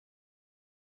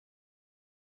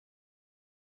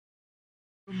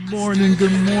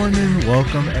Good morning.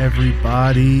 Welcome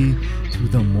everybody to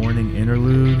the morning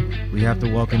interlude. We have to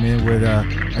welcome in with a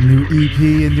new EP,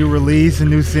 a new release, a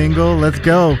new single. Let's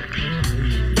go.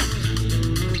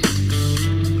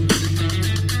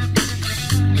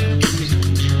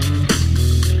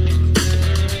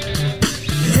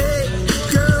 Hey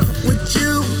girl, would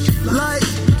you like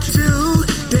to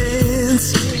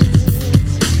dance?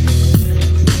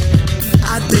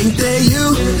 I think that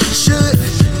you should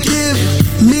give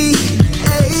me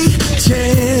a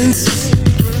chance.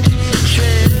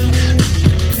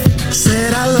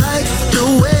 Said I like the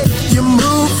way you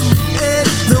move and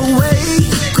the way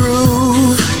you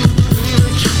groove,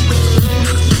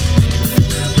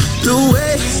 the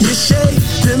way you shake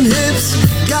them hips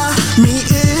got me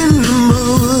in the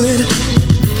mood.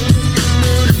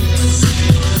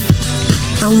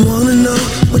 I wanna know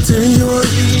what turns you on,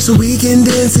 so we can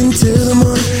dance until the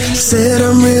morning. Said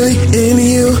I'm really into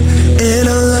you, and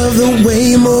I love the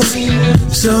way you move.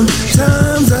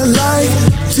 Sometimes I like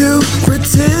to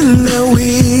pretend that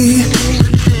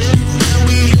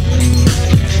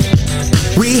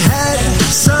we had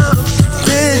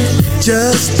something,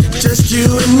 just you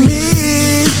and me.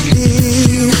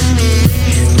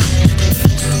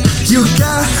 You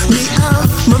got me out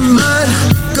my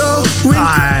mind going.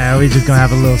 Alright, we just gonna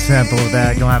have a little sample of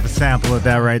that. Gonna have a sample of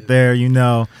that right there, you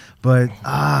know. But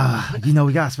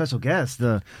we got a special guest,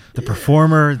 the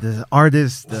performer, the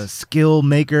artist, the skill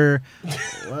maker.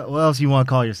 What else you want to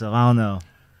call yourself? I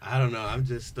don't know. I'm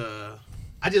just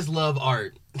I just love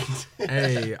art.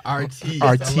 Hey, artiste.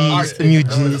 Artiste,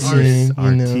 musician,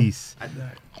 Artiste.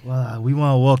 Well, we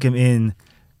want to welcome in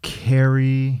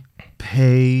Kerry,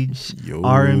 Paige,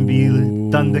 R&B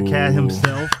Thundercat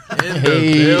himself. In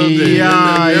the building.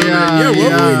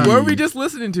 Yeah. What were we just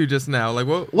listening to just now? Like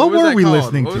what What was were that we called?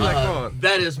 listening What was to? that called?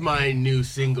 That is my new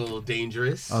single,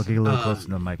 Dangerous. Okay, a little closer to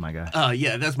the mic, my guy.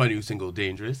 Yeah, that's my new single,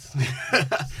 Dangerous.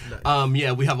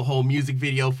 Yeah, we have a whole music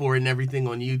video for it and everything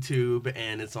on YouTube,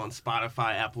 and it's on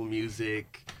Spotify, Apple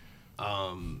Music,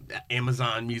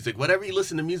 Amazon Music, whatever you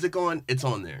listen to music on, it's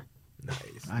on there.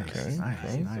 Nice.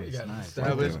 Nice.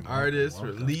 Established artist,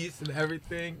 release and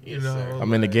everything. Yes, sir.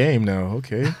 I'm in the game now.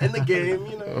 Okay. In the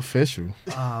game, Official.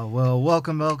 Well,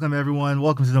 welcome everyone.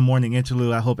 Welcome to the morning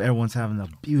interlude. I hope everyone's having a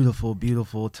beautiful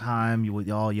time with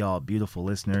y'all beautiful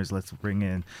listeners. Let's bring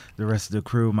in the rest of the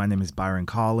crew. My name is Byron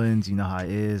Collins. You know how it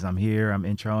is. I'm here. I'm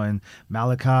introing.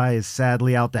 Malachi is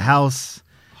sadly out the house.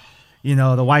 You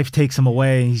know, the wife takes him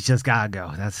away. He's just gotta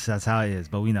go. That's how it is.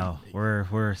 But we know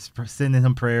we're sending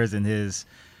him prayers in his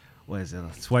a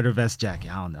sweater vest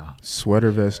jacket. I don't know. Sweater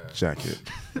vest jacket.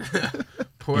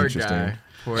 Poor guy.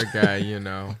 You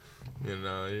know,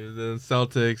 the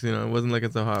Celtics. You know, it wasn't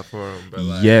looking so hot for him.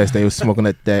 But Yes, they were smoking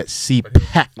at that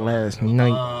CPAC last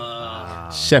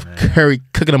night. Chef Kerry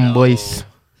cooking them boys.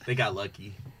 They got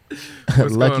lucky.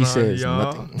 What's Lucky going on, says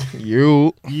y'all? nothing.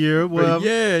 You. But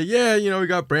yeah. You know, we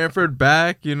got Branford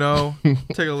back. You know,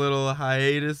 take a little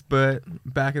hiatus, but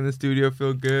back in the studio.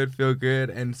 Feel good,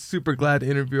 and super glad to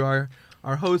interview our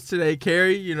host today,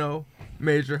 Kerry. You know,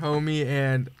 major homie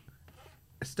and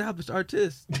established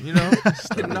artist. You know,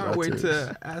 cannot wait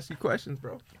to ask you questions,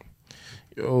 bro.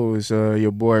 Yo, it's your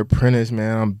boy Prentice,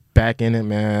 man. I'm back in it,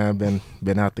 man. I've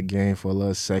been out the game for a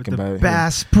little second, The but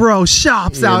Bass Pro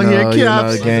Shops out here,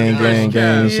 kids. gang.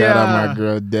 Yeah. Shout out my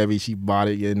girl Debbie. She bought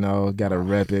it, you know. Gotta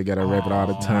rep it all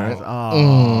the time.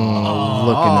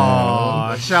 Looking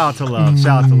at her. Shout out to love.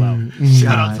 Shout out to love.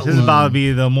 Shout out to This is about to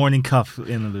be the morning cuff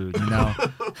interlude, you know.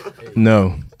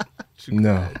 No. Shoot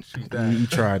that. You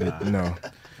tried it. No.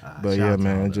 But shout yeah, out to all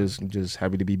man, that. just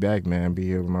happy to be back, man. Be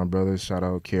here with my brothers. Shout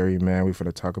out Kerry, man. We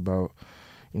finna talk about,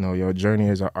 your journey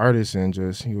as an artist and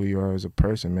just who you are as a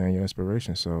person, man. Your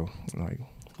inspiration. So,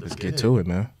 let's get to it,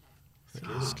 man.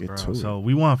 Let's get to it. So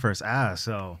we want to first ask.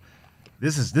 So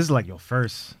this is like the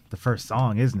first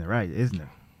song, isn't it? Right? Isn't it?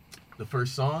 The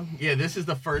first song? Yeah, this is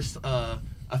the first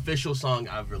official song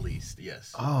I've released,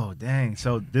 yes. Oh, dang.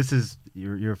 So this is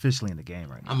you're officially in the game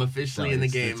right now. I'm officially So in the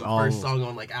it's game. all- First song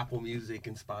on Apple Music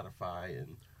and Spotify,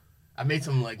 and I made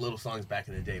some little songs back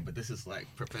in the day, but this is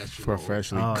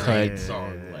Professionally Oh, cut. yeah.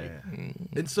 song.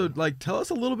 And so, tell us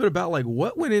a little bit about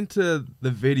what went into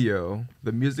the video,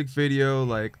 the music video,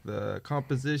 the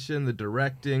composition, the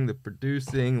directing, the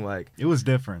producing, It was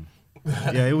different.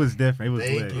 Yeah, it was different. It was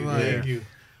lit. Thank you.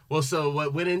 Well, so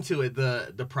what went into it,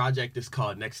 the project is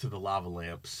called Next to the Lava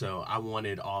Lamp. So I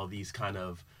wanted all these kind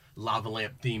of lava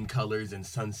lamp themed colors and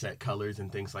sunset colors and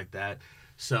things like that.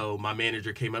 So my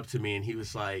manager came up to me and he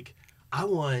was like, I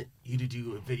want you to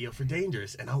do a video for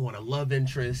Dangerous, and I want a love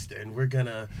interest, and we're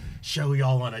gonna show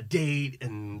y'all on a date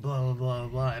and blah blah blah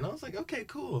blah. And I was like, okay,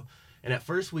 cool. And at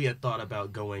first we had thought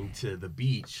about going to the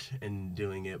beach and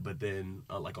doing it, but then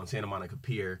like on Santa Monica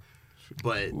Pier.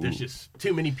 But there's just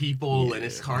too many people, and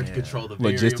it's hard to control the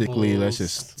variables. Logistically, that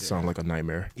just sound like a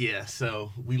nightmare. Yeah,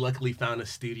 so we luckily found a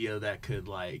studio that could,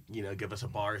 like, you know, give us a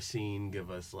bar scene, give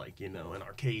us, like, you know, an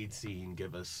arcade scene,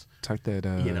 give us... Like that,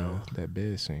 you know, that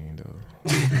bed scene, though.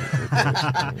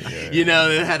 You know,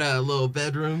 it had a little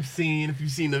bedroom scene, if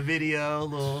you've seen the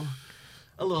video,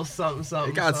 a little something.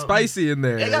 It got spicy in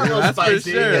there. It got a little That's spicy. for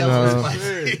sure. It got a little A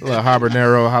spicy. little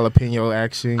habanero, jalapeno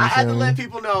action. I had to let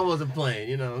people know I wasn't playing,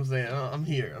 you know what I'm saying? I'm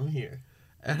here.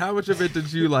 And how much of it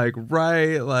did you like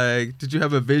write? Like, did you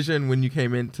have a vision when you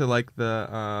came into like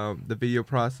the video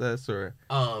process, or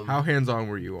how hands on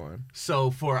were you on?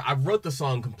 So I wrote the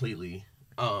song completely,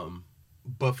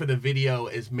 but for the video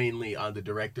is mainly the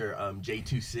director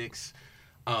J26.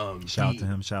 Shout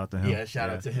out to him. Yeah,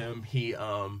 shout out to him.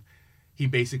 He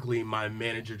basically, my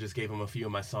manager just gave him a few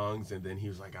of my songs, and then he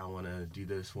was like, I want to do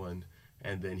this one,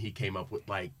 and then he came up with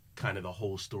like kind of the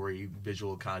whole story,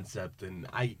 visual concept, and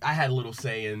I had a little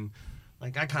say in,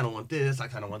 like, I kind of want this, I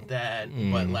kind of want that,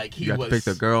 but like You got to pick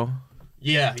the girl.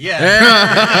 Yeah.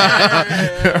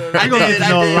 I going to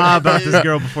know a lot about this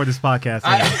girl before this podcast.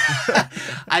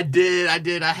 I did.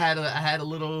 I had a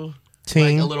little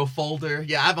Team. like a little folder.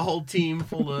 Yeah, I have a whole team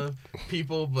full of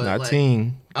people, but Not like,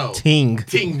 team. Oh, Ting.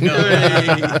 No,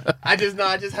 I just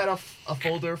had a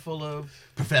folder full of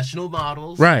professional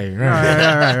models. Right. And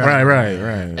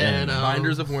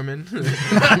Binders of women.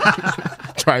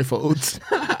 Trifolds.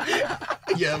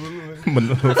 Yeah.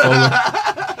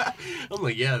 I'm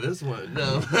like, yeah, this one.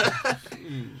 No.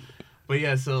 But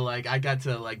yeah, so like I got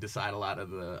to like decide a lot of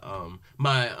the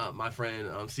my friend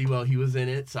Sewell, he was in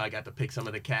it, so I got to pick some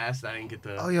of the cast. I didn't get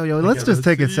to. Oh yo, let's just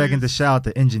take a second to shout out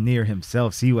the engineer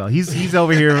himself, Sewell. He's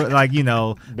over here like, you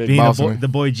know, Big being boss the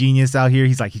boy genius out here.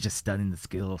 He's just studying the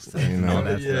skills. You know. All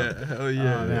that Yeah, stuff. hell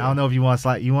yeah. Man, I don't know if you want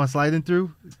sliding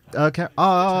through. No. He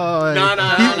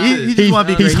just want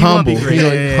to be great. He's He wanna be humble. great. He's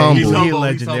Yeah, humble. He's He's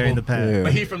legendary in the humble. past. Yeah.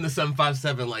 But he from the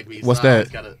 757 like me. What's so I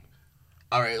that? always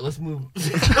all right, let's move.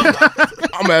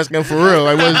 I'm asking for real.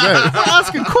 Like, what is that? I'm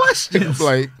asking questions.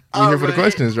 Like, we're here for the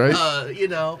questions, right? You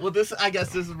know, well, I guess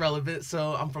this is relevant.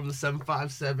 So I'm from the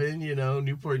 757, you know,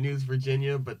 Newport News,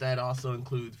 Virginia, but that also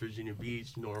includes Virginia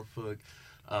Beach, Norfolk,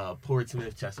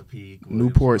 Portsmouth, Chesapeake,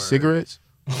 Newport Williamsburg. cigarettes?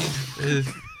 It's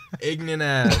ignorant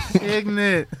ass.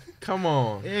 Ignorant. Come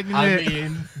on. I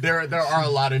mean, there are a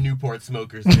lot of Newport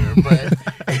smokers there, but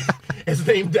it's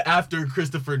named after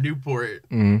Christopher Newport,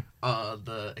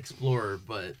 the explorer.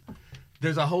 But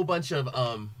there's a whole bunch of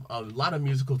a lot of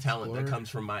musical talent that comes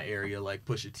from my area, like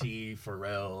Pusha T,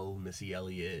 Pharrell, Missy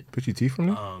Elliott. Put your teeth from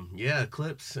there? Yeah,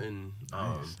 Clips and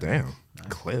Damn.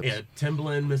 Clips. yeah,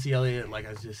 Timbaland, Missy Elliott, like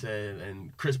I just said,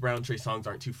 and Chris Brown, Trey Songz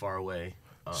aren't too far away.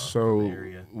 From So, the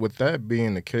area. with that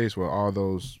being the case, with all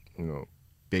those, you know,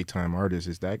 big time artists,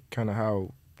 is that kind of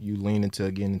how you lean into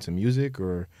getting into music,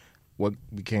 or what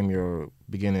became your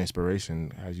beginning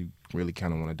inspiration as you really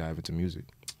kind of want to dive into music?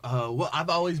 Well, I've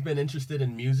always been interested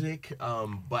in music,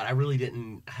 but I really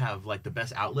didn't have like the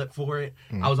best outlet for it.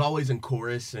 I was always in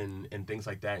chorus and things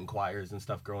like that, and choirs and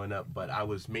stuff growing up, but I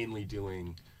was mainly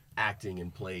doing acting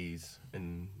and plays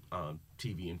and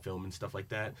TV and film and stuff like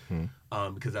that,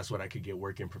 because that's what I could get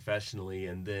working professionally.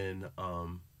 And then,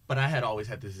 but I had always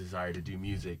had this desire to do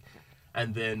music.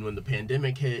 And then when the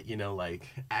pandemic hit, you know, like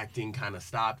acting kind of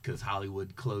stopped because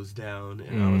Hollywood closed down,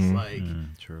 and I was like,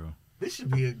 True. this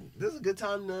is a good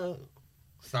time to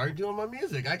start doing my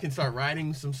music. I can start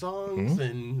writing some songs,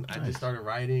 and I just started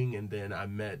writing, and then I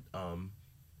met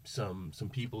some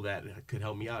people that could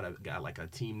help me out. I got like a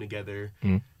team together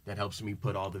that helps me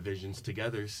put all the visions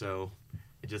together, so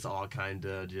it just all kind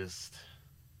of just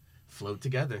float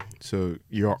together. So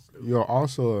you're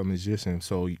also a musician,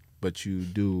 but you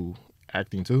do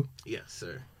acting too? Yes,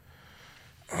 sir.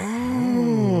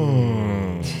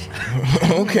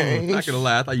 Okay. Not gonna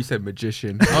lie, I thought you said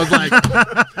magician. I was like,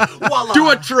 Voila. do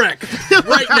a trick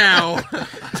right now.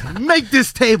 Make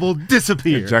this table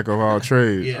disappear. Jack of all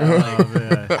trades. Yeah, like, Oh,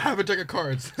 man. I have a deck of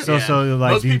cards. So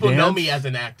like, most do you people know dance? me as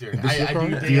an actor. This your I part?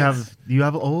 do dance. Do you have so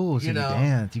You you know,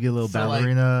 dance? You get a little so, like,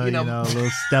 ballerina, you know- a little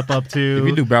step up two. If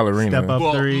you do ballerina, Step up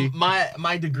Well, three.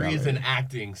 my degree is in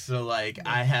acting, so like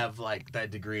I have like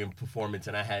that degree in performance,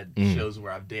 and I had shows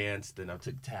where I've danced, and I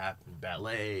took tap and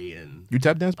ballet and you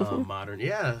tap dance before? modern.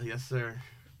 Yeah, yes sir.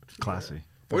 Classy.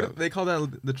 What they call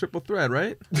that? The triple thread,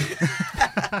 right?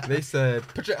 They said,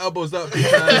 put your elbows up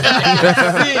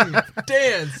because sing,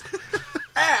 dance,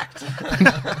 act.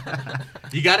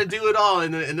 You got to do it all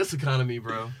in this economy,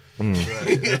 bro.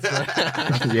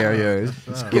 Yeah,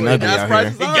 it's getting ugly Gas out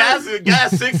prices here. are-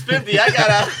 Gas $6.50.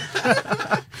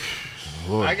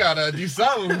 I gotta do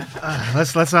something.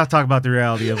 Let's not talk about the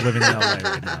reality of living in LA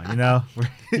right now. You know,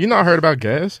 You not heard about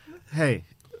gas? hey,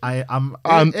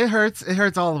 it hurts. It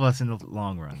hurts all of us in the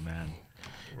long run, man.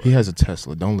 He has a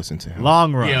Tesla. Don't listen to him.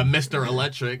 Long run. Yeah, Mr.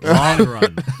 Electric. Long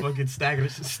run. Fucking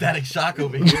static shock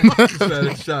over here.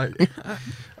 Static shock.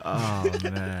 Oh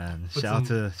man! He Shout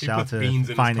puts to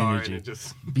beans in Fine his car Energy. and it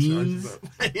just Beans? charges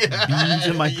up. Yeah. Beans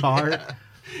in my car. Yeah.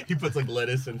 He puts like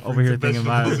lettuce and Over here fruits and thinking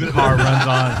my vegetables in car it. runs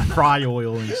on fry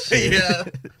oil and shit. Yeah.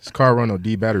 His car run on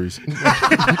D batteries.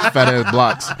 Fat ass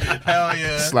blocks. Hell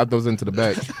yeah. Slap those into the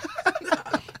back.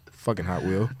 Fucking Hot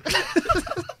Wheel.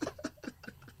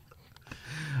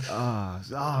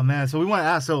 Oh man! So we want to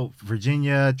ask. So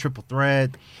Virginia triple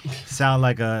threat sound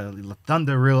like a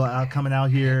thunder real coming out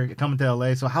here, coming to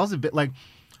LA. So how's it been? Like,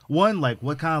 one, like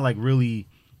what kind of like really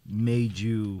made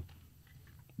you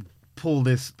pull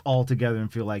this all together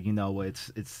and feel like, you know,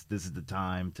 it's this is the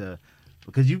time to,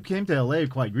 because you came to LA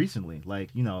quite recently, like,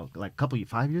 you know, like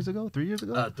 5 years ago, 3 years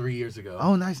ago. 3 years ago.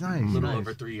 Oh, nice. A little nice.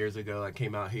 over 3 years ago, I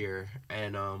came out here,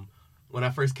 and when I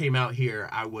first came out here,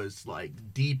 I was like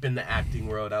deep in the acting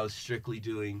world. I was strictly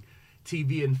doing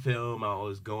TV and film. I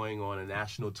was going on a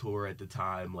national tour at the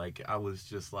time. Like, I was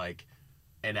just like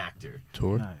an actor.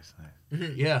 Tour. Nice.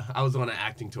 Yeah, I was on an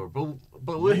acting tour,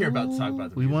 but we're here about to talk about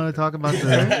the We music. want to talk about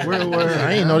the.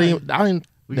 I didn't know.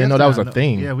 Didn't know that was a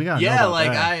thing. Yeah, we got. Yeah,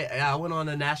 like I went on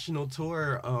a national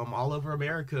tour all over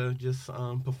America, just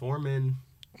performing.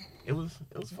 It was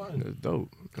fun. That's dope.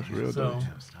 That's real So- dope.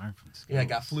 Yeah, I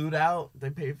got flued out. They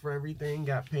paid for everything.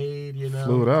 Got paid, you know.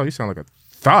 Flew it out. You sound like a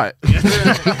thought.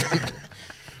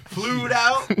 Flued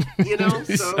out, you know.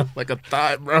 You So sound like a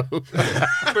thought, bro.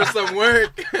 For some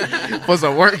work. For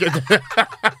some work.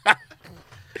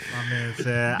 My man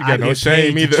said, You got no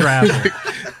shame either. Travel.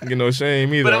 You no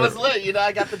shame either. but it was lit, you know.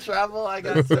 I got to travel. I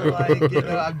got to like, you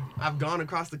know, I've gone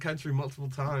across the country multiple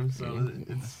times, so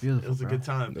beautiful, it was a bro. good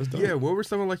time. That's dope. Yeah, what were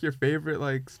some of like your favorite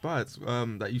like spots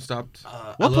that you stopped?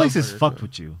 I What love- places it. fucked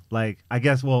with you? Like, I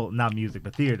guess, well, not music,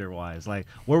 but theater wise. Like,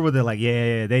 where were they? Like,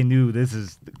 yeah, they knew this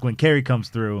is when Kerry comes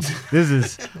through.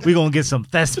 We gonna get some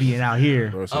thespian out here.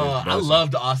 Bro, so I that's-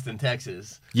 loved Austin,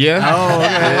 Texas. Yeah. Oh,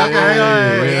 okay, Yeah, okay, yeah,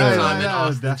 yeah, yeah, yeah. yeah.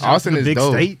 Austin. That's Austin the is big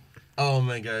dope. state. Oh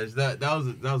my gosh, that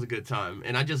was a good time,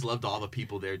 and I just loved all the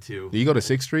people there too. Do you go to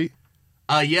 6th Street?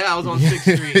 Yeah, I was on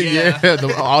 6th Street. Yeah,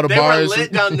 all the they bars. were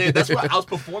lit down there. That's why I was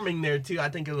performing there too. I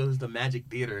think it was the Magic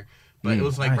Theater, but it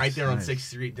was like Nice, right there on nice. 6th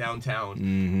Street downtown.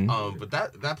 Mhm. But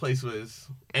that place was,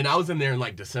 and I was in there in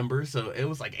like December, so it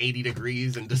was like 80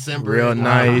 degrees in December. Real and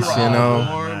nice, we're all you know.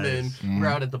 warm, Nice. and we're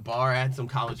out at the bar. I had some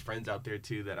college friends out there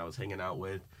too that I was hanging out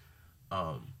with.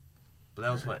 But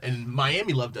that was fun, and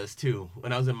Miami loved us too.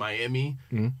 When I was in Miami,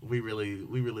 we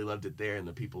really loved it there, and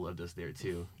the people loved us there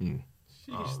too.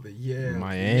 Yeah.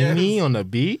 Miami on the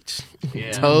beach,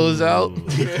 Yeah. toes out,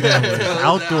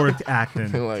 Outdoor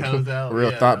acting. like Toes out,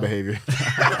 real yeah. thought behavior.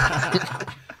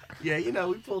 Yeah, you know,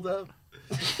 we pulled up.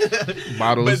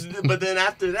 Bottles. But then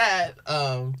after that,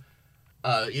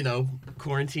 you know,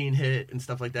 quarantine hit and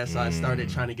stuff like that. So I started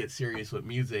trying to get serious with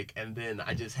music, and then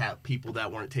I just had people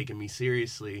that weren't taking me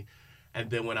seriously. And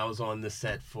then when I was on the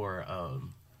set for,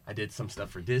 I did some stuff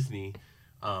for Disney.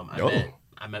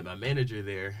 I met my manager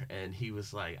there, and he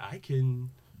was like, "I can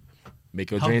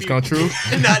Make your help dreams you." come true.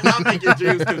 not make your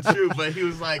dreams come true, but he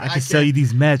was like, I can sell you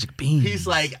these magic beans. He's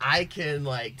like, I can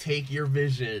like take your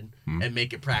vision and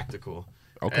make it practical.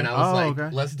 Okay. And I was like,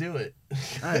 okay. let's do it.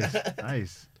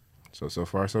 nice. So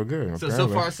far so good. So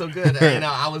apparently. far so good. You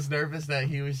know, I was nervous that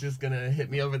he was just gonna hit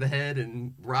me over the head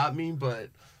and rob me, but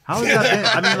How has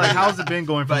that been? I mean, like, how's it been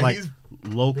going from But like he's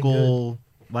local,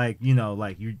 like, you know,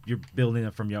 like you're building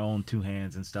it from your own two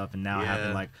hands and stuff, and now Yeah.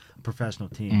 having like a professional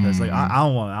team? Because like I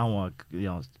don't want you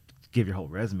know, give your whole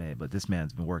resume, but this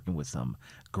man's been working with some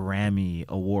Grammy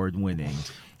award winning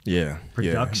Yeah.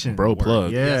 production, Bro work.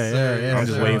 plug. Yeah, Yes, sir. yeah. I'm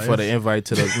just So waiting for the it's- invite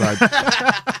to the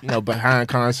like, you know, behind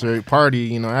concert party,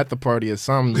 you know, at the party or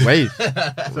something. Wait.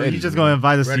 So you just gonna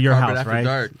invite us Red to your carpet house, after right?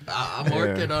 dark.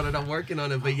 I'm working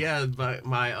on it. But yeah,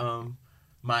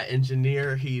 my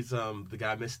engineer, he's the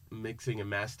guy mixing and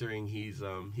mastering. He's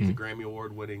a Grammy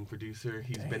award winning producer.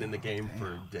 He's been in the game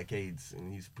for decades,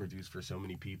 and he's produced for so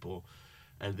many people.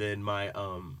 And then my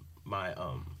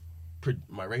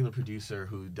regular producer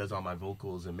who does all my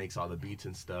vocals and makes all the beats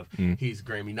and stuff, he's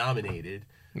Grammy nominated.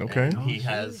 Okay. And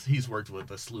he's worked with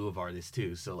a slew of artists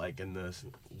too. So like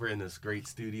we're in this great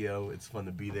studio. It's fun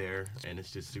to be there, and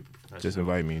it's just super professional. Just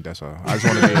invite me. That's all. I just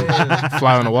want to be a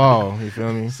fly on the wall. You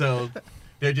feel me? So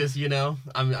they're just,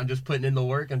 I'm just putting in the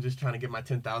work. I'm just trying to get my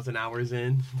 10,000 hours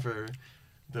in for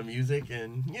the music,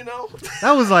 and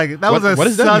that was like what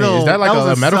is that subtle. mean? Is that like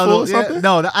a metaphor or something? Yeah,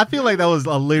 no, I feel like that was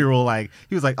a literal. Like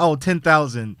he was like, "Oh,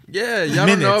 10,000." Yeah, y'all minutes.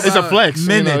 don't know about It's a flex.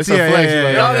 Minutes. It's a flex.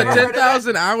 Yeah. No, the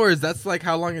 10,000 hours, that's like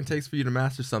how long it takes for you to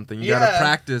master something. You gotta Yeah.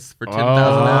 practice for 10,000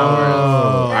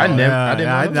 hours. I didn't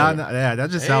know that. Yeah, that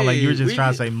just sounded like you were just Hey,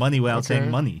 trying to say money without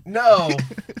saying money. No,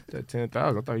 That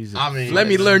 10,000. I thought you said. I mean, Let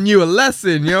me learn you a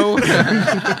lesson, yo.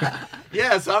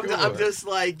 Yeah, so I'm just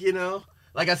like,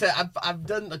 like I said, I've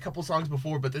done a couple songs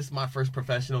before, but this is my first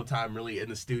professional time really in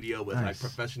the studio with like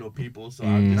professional people. So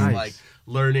I'm just like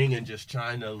learning and just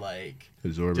trying to like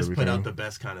Absorb just everything. put out the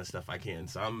best kind of stuff I can.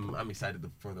 So I'm excited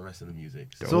for the rest of the music.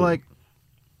 So like,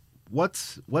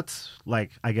 what's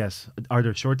like? I guess are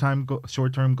there short term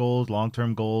goals, long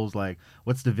term goals? Like,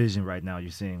 what's the vision right now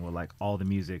you're seeing with like all the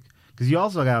music? Because you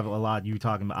also got a lot you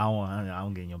talking about. I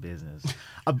don't get in your business.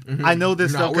 I know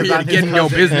this stuff we're because here I'm to get his in your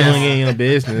cousin. business. Ain't your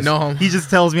business. No. He just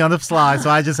tells me on the fly, so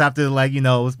I just have to like be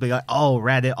like, oh,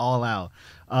 rat it all out.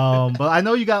 But I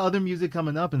know you got other music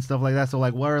coming up and stuff like that. So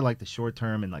like, what are like the short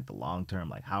term and like the long term?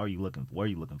 Like, what are you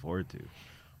looking forward to?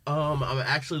 I'm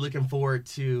actually looking forward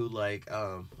to like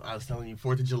I was telling you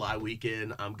 4th of July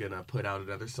weekend. I'm gonna put out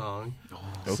another song.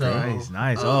 Okay. So,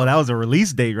 Nice. Oh, that was a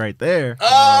release date right there.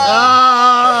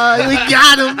 Oh, We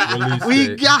got him. Release We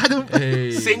date. got him.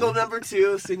 Hey. single number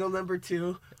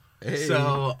two. Hey.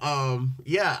 So,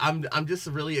 yeah, I'm just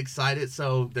really excited.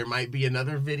 So there might be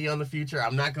another video in the future.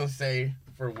 I'm not gonna say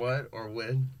for what or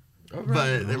when,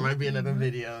 but there might be another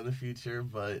video in the future.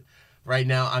 But right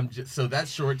now, so that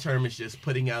short term is just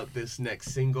putting out this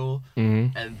next single,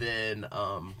 Mm-hmm. and then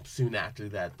soon after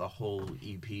that, the whole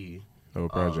EP, Oh,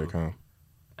 project, huh?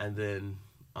 and then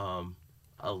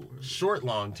a short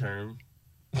long term.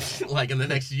 Like in the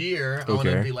next year, I want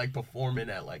to Okay. be like performing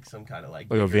at like some kind of like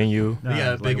Like a bigger- venue. Yeah,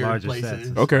 like bigger larger places. sets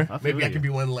and Okay. stuff. Maybe I feel could you. be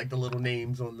one of like the little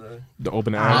names on the. The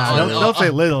open Ah, house. don't say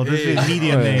little. This is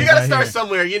medium Hey. names. You gotta right start here.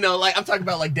 somewhere, like I'm talking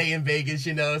about like Day in Vegas.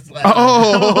 It's like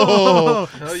Oh,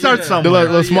 Hell Start yeah. the somewhere.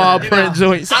 little small Yeah. print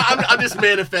joints. I'm just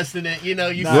manifesting it. You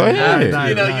see, Go ahead. Nice,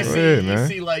 you nice. see, Go ahead, you man.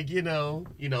 see like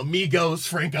Migos,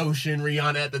 Frank Ocean,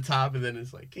 Rihanna at the top, and then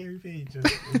it's like Kerry Paige.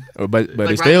 Oh, but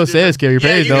Like, it still right says Kerry yeah,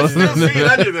 Paige you though. can still see it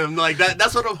under them. Like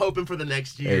that's what I'm hoping for the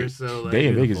next year. Hey, So like, Day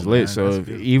in Vegas is lit. man. So That's if,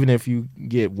 beautiful. even if you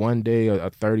get one day a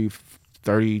 30,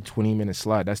 20 minute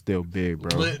slot, that's still big,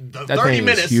 bro. the That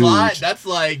 30-minute thing is huge. slot. That's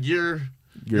like you're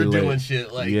lit. doing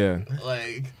shit. Like Yeah.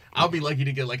 like I'll be lucky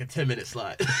to get like a 10-minute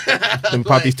slot. Then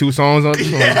pop these two songs on,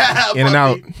 Yeah, in and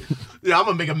out. Yeah, I'm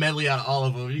gonna make a medley out of all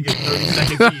of them. You get 30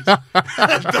 seconds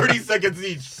each. 30 seconds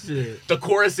each. Shit. The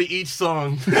chorus of each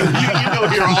song. you gonna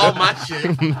hear all my shit.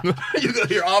 You gonna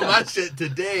hear all my shit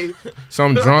today.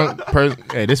 Some drunk person.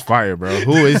 Hey, this fire, bro.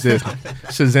 Who is this?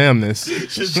 Shazam this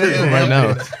Shazam right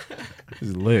now. this. This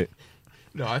is lit.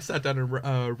 No, I sat down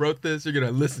and wrote this. You're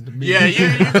gonna listen to me. Yeah, you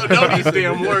don't know these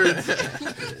damn words.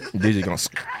 DJ gonna.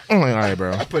 All right,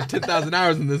 bro. Put 10,000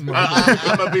 hours in this movie.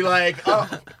 I'm gonna be like, oh,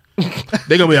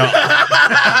 They gonna be out.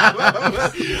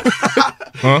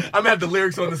 Huh? I'm gonna have the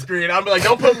lyrics on the screen. I'm like,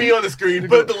 don't put me on the screen.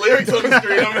 Put the lyrics on the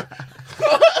screen.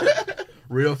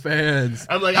 Real fans.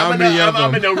 I'm like, How I'm many of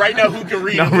gonna them? know right now who can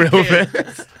read Not and who real can't.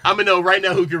 fans. I'm gonna know right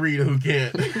now who can read and who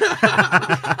can't.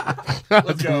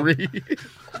 Let's go.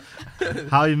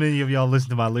 How many of y'all listen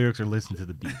to my lyrics or listen to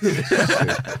the beats?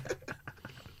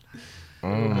 Oh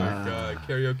my god,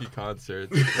 karaoke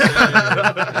concerts. It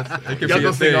could Y'all be gonna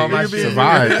a sing all thing. my It could be a shit.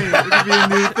 Survive. new thing. It could be a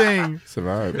new thing.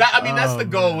 Survive. That's the Oh,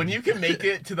 goal. man. When you can make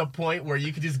it to the point where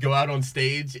you can just go out on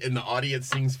stage and the audience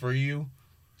sings for you,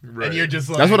 Right. and you're just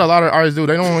like, That's what a lot of artists do.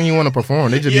 They don't even want to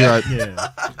perform. They just Yeah. be like,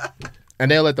 Yeah. and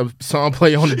they'll let the song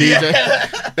play on the DJ.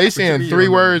 Yeah. They saying mean, 3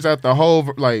 you words at the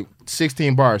whole, like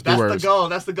 16 bars, 3 That's words. the goal.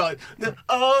 That's the goal.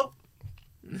 Oh,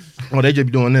 Oh, they just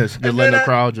be doing this. Just And letting then the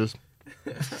crowd just.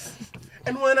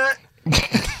 and when I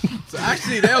So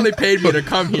actually, they only paid me to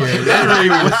come here. They didn't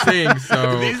even sing.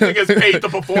 So these niggas paid to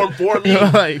perform for me.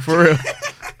 Like, for real.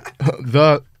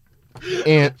 The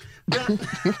and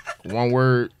one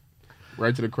word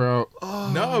right to the crowd.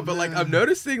 no, but like I'm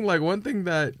noticing like one thing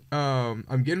that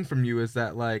I'm getting from you is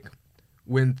that like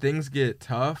when things get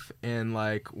tough and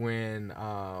like when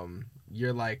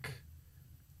you're like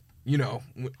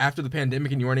after the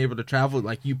pandemic and you weren't able to travel,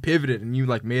 like you pivoted and you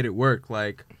like made it work.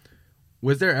 Like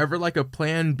was there ever like a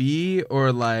plan B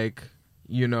or like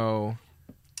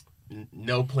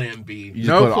No plan B. You just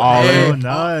put it all Oh, in.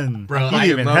 none. Bro, he I didn't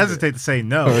even love hesitate to say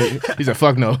no. He said,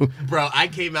 "Fuck no." Bro, I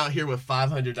came out here with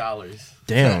 $500.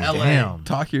 Damn. to LA. Damn.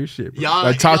 Talk your shit, bro. Y'all,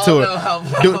 Like, talk y'all to know it. how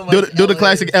Do the much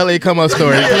classic LA LA come up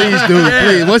story, please, dude.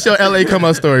 Please, what's your LA come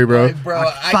up story, bro? Like, bro,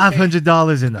 I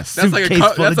 $500 in a That's like suitcase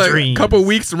full that's of like dreams. a couple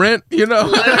weeks rent, you know?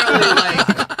 literally like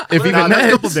If even Nah, that's a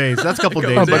that, couple days. That's a couple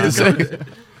days. I'm about to man. say.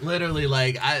 literally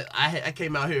like I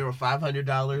came out here with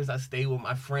 $500. I stayed with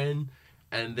my friend,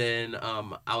 and then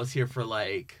I was here for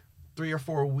like 3 or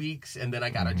 4 weeks, and then I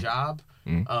got a job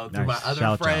through my Nice. other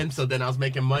Shout friend. outs. So then I was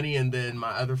making money, and then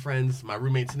my other friends, my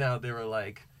roommates now, they were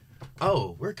like,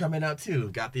 "Oh, we're coming out too."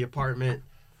 Got the apartment.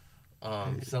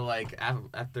 So like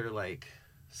after like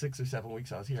 6 or 7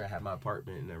 weeks I was here, I had my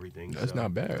apartment and everything. That's so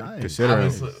not bad. Nice. Considering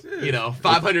Obviously,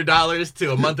 $500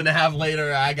 to a month and a half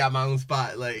later, I got my own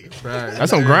spot. Like, that's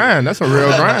some grind. That's a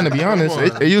real grind, to be honest.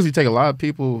 It usually take a lot of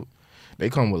people. They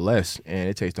come with less, and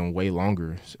it takes them way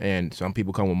longer. And some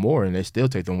people come with more, and they still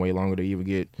take them way longer to even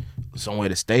get somewhere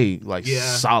to stay, like,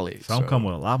 solid. Some So, come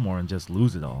with a lot more and just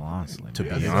lose it all, honestly. to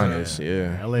man. be honest,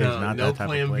 yeah. LA is not no that type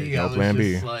plan of place. B. No I was plan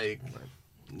B. just like,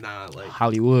 nah, like,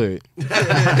 Hollywood,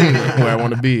 where I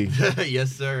want to be.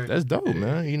 yes, sir. That's dope,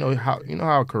 man. You know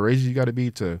how courageous you got to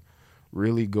be to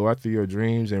really go after your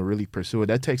dreams and really pursue it.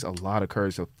 That takes a lot of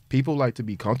courage. So people like to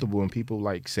be comfortable, and people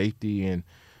like safety, and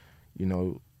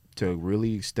to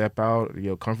really step out of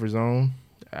your comfort zone.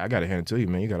 I gotta hand it to you,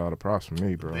 man. You got all the props from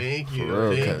me, bro. Thank you. For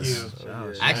real, Thank 'cause-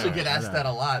 you. I actually get asked that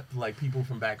a lot. Like people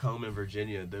from back home in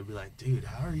Virginia, they'll be like, "Dude,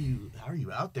 how are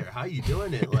you out there? How are you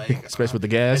doing it?" Like, Especially with the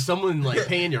is gas. someone like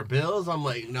paying your bills? I'm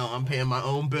like, no, I'm paying my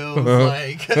own bills.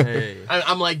 Like, Hey.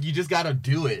 I'm like, you just gotta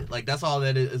do it. Like that's all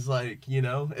that it is. Like,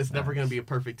 it's never gonna be a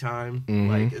perfect time. Mhm.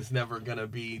 Like it's never gonna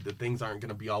be. The things aren't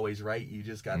gonna be always right. You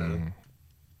just gotta.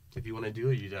 If you want to do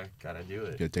it, you just gotta do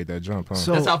it. Yeah, take that jump, huh?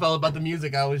 So- That's how I felt about the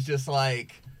music. I was just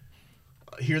like,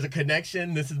 here's a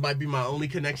connection. Might be my only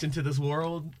connection to this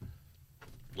world.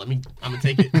 I'm gonna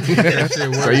take it.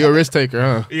 So you're a risk taker,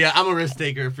 huh? Yeah, I'm a risk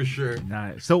taker for sure.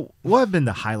 Nice. So, what have been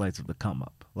the highlights of the come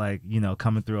up? Like,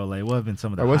 coming through LA, what have been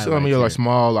some of the What's some of highlights your like here?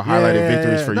 small or highlighted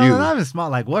victories for no, you? No, not even small.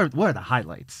 Like, what are the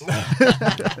highlights?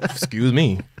 Excuse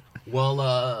me. Well,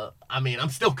 I'm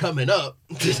still coming up.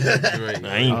 Right.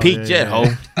 I ain't Oh, peaked yeah, yet, ho.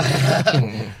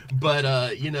 But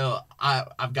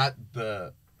I've got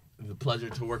the pleasure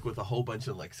to work with a whole bunch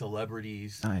of like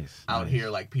celebrities Nice. out nice. here,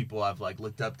 like people I've like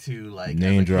looked up to, like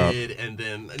Name as a drop. kid, and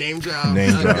then name drop.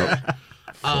 Name drop.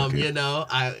 Fuck it.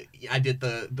 I did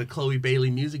the Chloe Bailey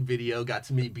music video. Got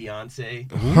to meet Beyonce.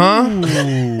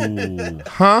 Ooh.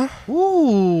 Huh?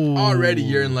 Ooh. Already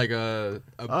you're in like a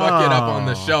bucket up on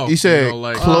the shelf. You said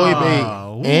like Chloe Oh,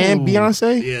 Bailey and ooh.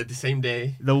 Beyonce? Yeah, the same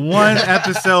day. The one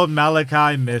episode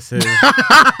Malachi misses.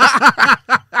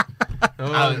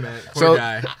 oh man, poor So-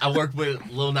 guy. I worked with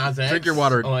Lil Nas X. Drink your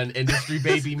water. On Industry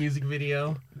Baby music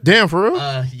video. Damn, for real?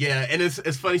 Yeah, and it's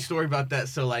a funny story about that.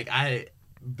 So like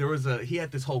he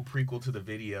had this whole prequel to the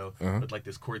video with like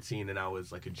this court scene, and I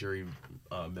was like a jury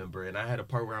member, and I had a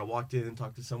part where I walked in and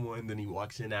talked to someone, and then he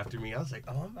walks in after me. I was like,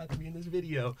 oh, I'm about to be in this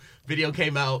video. Video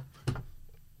came out,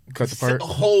 Cut the part. a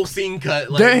whole scene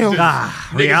cut. Like, Damn. just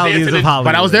niggas Realities dancing of in- Hollywood.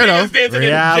 But I was there, though. niggas dancing in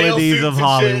jail Realities suits of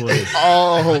and shit. Hollywood.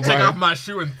 Oh, Take off my. my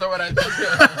shoe and throw it at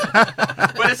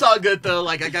the But it's all good though.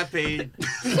 Like I got paid.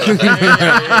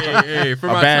 hey, for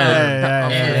A my bag.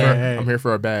 time. Hey. I'm here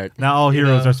for a bag. Not all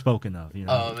heroes know. are spoken of.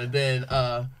 And then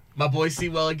my boy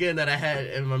Sewell again that I had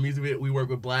in my music video. We worked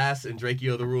with Blast and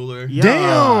Drakeo the Ruler. Yeah,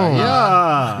 Damn.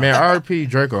 Yeah. Man, R.P.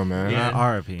 Draco, man. Yeah.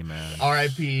 R.I.P. man.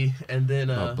 R.I.P. And then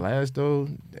Blast, though,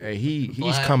 hey, he's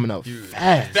Blast, coming up dude.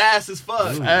 fast. fast as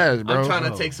fuck. Fast, bro. I'm trying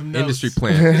to take some notes. Industry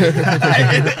plant.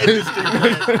 Industry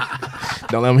plant.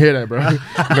 Don't let him hear that, bro. He's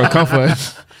gonna come for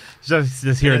us.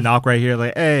 Just hear a knock right here,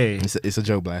 like, hey. It's a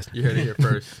joke, Blast. You heard it here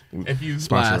first. If you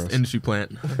Sponsor Blast us. industry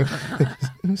plant.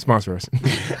 Sponsor us.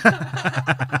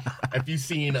 if you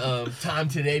seen Time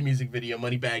Today music video,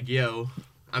 Moneybag Yo,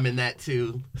 I'm in that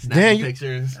too. Damn, Snapping you-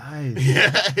 pictures. Nice.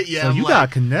 Yeah. So I'm you like-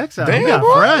 got connects out. Damn, You got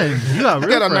boy. friends. You got You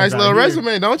real got a friends nice little out here.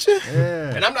 resume, don't you?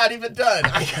 Yeah. And I'm not even done.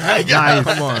 I got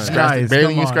Nice. Come on. Nice. barely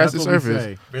Come even on. scratched That's the what we surface.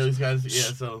 say. Barely guys.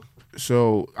 Yeah. So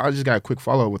So I just got a quick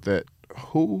follow up with that.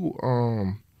 Who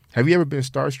have you ever been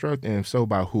starstruck, and if so,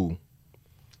 by who?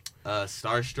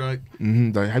 Starstruck.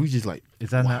 Like, have you just like Is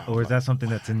that not, or is that something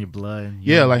that's in your blood?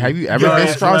 yeah, like have you ever You're been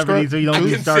at celebrities, starstruck? or you don't I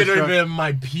be consider starstruck? them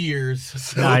my peers.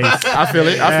 So. Nice. I feel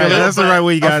it. I Yeah, feel it. that's the right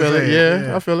way you I gotta feel say it. it.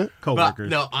 Yeah, I feel it. But Coworkers.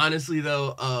 no, honestly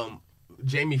though,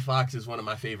 Jamie Foxx is one of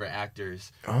my favorite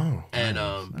actors, Oh, and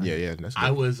yeah. That's I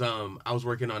good. was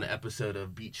working on an episode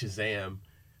of Beat Shazam,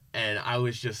 and I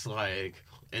was just like,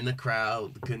 in the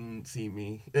crowd, couldn't see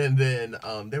me. And then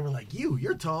they were like,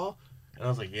 you're tall. And I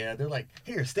was like, yeah. They're like,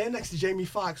 here, stand next to Jamie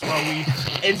Foxx while we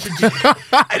introduce.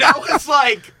 And I was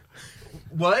like,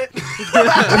 what?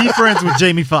 Be friends with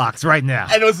Jamie Foxx right now.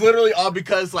 And it was literally all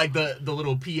because like the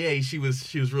little PA, she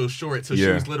was real short, so she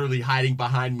was literally hiding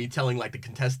behind me, telling like the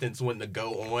contestants when to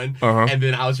go on. And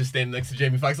then I was just standing next to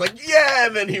Jamie Foxx, like, yeah.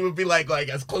 And then he would be like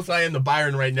as close as I am to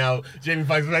Byron right now, Jamie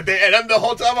Foxx was right there, and the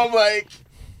whole time I'm like,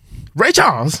 Ray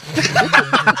Charles.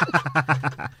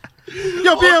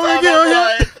 Yo,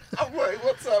 I'm like,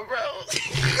 what's up, bro?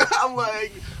 I'm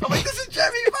like, this is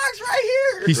Jamie Foxx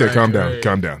right here. He said, calm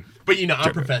down. But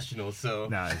I'm professional, so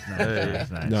No,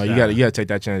 it's not. No, you gotta take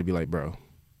that chance to be like, bro,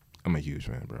 I'm a huge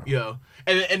fan, bro. Yo,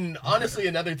 and honestly,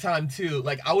 another time too,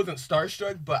 like I wasn't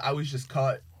starstruck, but I was just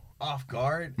caught off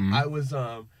guard. I was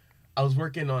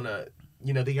working on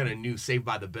they got a new Saved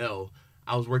by the Bell.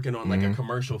 I was working on like a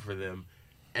commercial for them.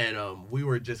 And I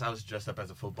was dressed up as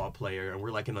a football player, and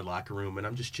we're like in the locker room, and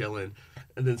I'm just chilling.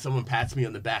 And then someone pats me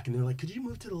on the back, and they're like, could you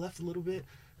move to the left a little bit? And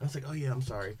I was like, oh yeah, I'm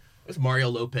sorry. It's Mario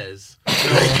Lopez.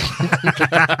 I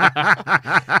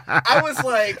was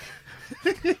like,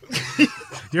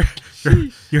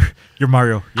 you're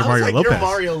Mario. You're Mario Lopez. You're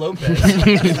Mario Lopez.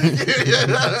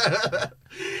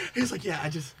 He's like, yeah,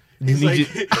 He's like,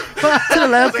 to the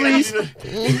left, please.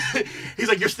 He's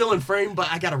like, you're still in frame, but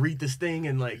I gotta read this thing,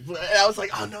 and like, I was like,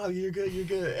 oh no, you're good.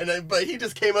 And but he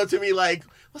just came up to me like,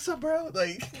 what's up, bro?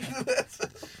 Like,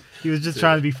 he was just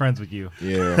trying to be friends with you.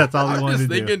 Yeah, that's all he wanted to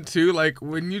do. I'm just thinking too, like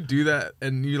when you do that,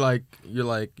 and you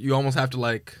almost have to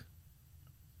like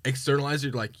externalize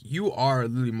it, like you are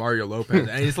literally Mario Lopez,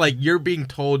 and it's like you're being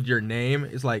told your name.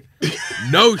 It's like,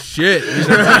 no shit.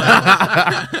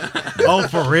 Oh,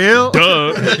 for real?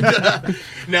 Duh.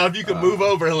 Now, if you could move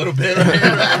over a little bit.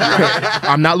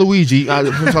 I'm not Luigi.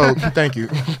 So, thank you.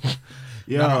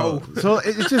 Yo, so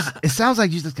it sounds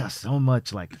like you just got so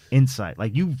much like insight.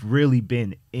 Like you've really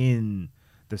been in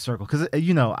the circle, because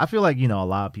I feel like a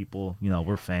lot of people,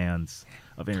 we're fans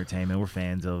of entertainment. We're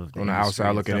fans of on the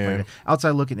outside looking in. Like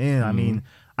outside looking in. I mean,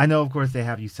 I know, of course, they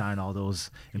have you sign all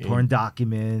those important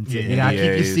documents, and you gotta keep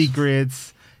your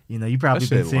secrets. You probably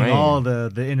been seeing all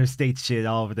the interstate shit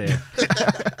all over there.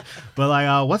 But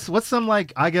like, what's some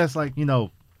like, I guess like, I don't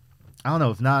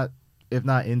know, if not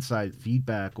inside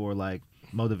feedback or like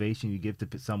motivation you give to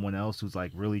someone else who's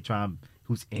like really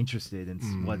who's interested in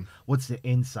what's the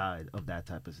inside of that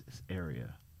type of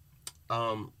area.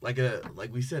 Like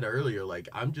we said earlier, like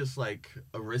I'm just like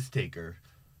a risk taker,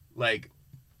 like,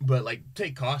 but like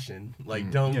take caution,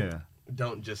 like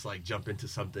don't just like jump into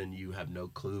something you have no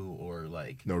clue or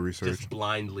like no research, just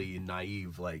blindly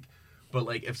naive, like. But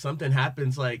like if something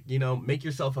happens, like make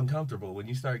yourself uncomfortable. When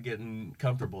you start getting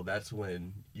comfortable, that's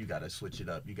when you gotta switch it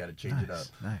up. You gotta change it up.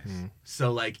 Nice.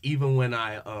 So like even when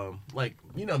I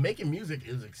making music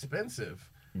is expensive.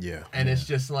 Yeah. And it's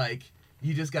just like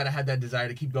you just gotta have that desire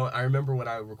to keep going. I remember when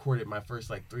I recorded my first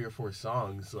like 3 or 4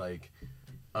 songs, like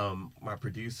my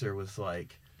producer was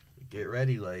like, get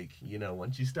ready, like,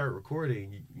 once you start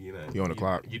recording, you're on the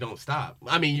clock. You don't stop.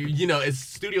 I mean, it's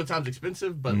studio time's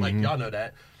expensive, but like y'all know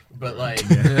that. But like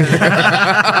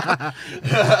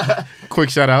quick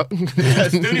shout out.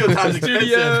 Studio time's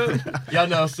expensive. Y'all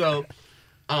know, so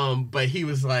but he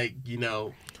was like,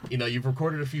 you've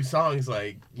recorded a few songs,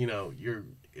 like,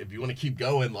 if you want to keep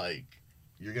going, like,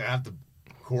 you're gonna have to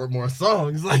record more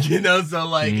songs, like, so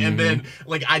like and then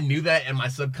like I knew that in my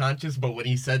subconscious, but when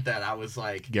he said that I was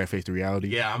like, you gotta face the reality.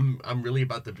 Yeah, I'm really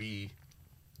about to be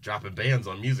dropping bands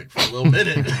on music for a little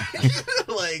minute.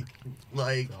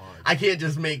 like I can't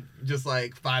just make just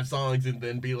like 5 songs and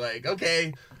then be like,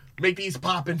 okay, make these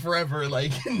popping forever.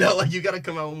 Like, no, like you gotta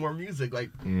come out with more music, like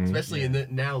especially in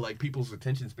now, like people's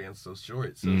attention span's so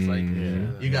short, so it's like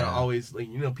you gotta always, like,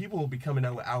 people will be coming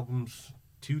out with albums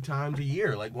 2 times a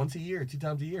year, like once a year, 2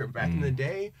 times a year. Back in the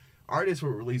day, artists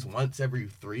would release once every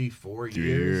 3-4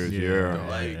 years.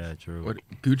 Yeah, true. What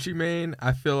Gucci Mane,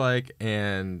 I feel like,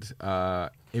 and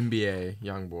NBA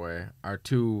Youngboy are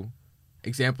 2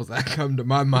 examples that come to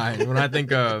my mind when I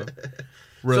think of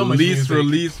release. But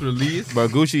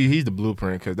Gucci, he's the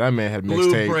blueprint, because that man had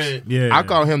mixtapes. Yeah, I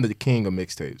call him the king of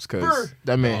mixtapes, because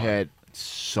that man had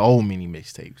so many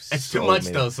mixtapes. It's too much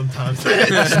though sometimes.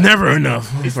 It's never enough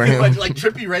it's for too him. much. Like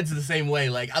Trippie Redd's the same way.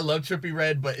 Like I love Trippie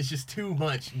Redd, but it's just too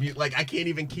much. Like I can't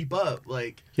even keep up.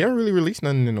 Like he haven't really released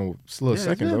nothing in a little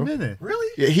second though. Really?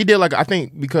 Yeah, he did, like, I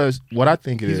think, because what I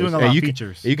think he's is, doing a lot of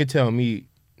features. You can tell me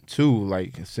too,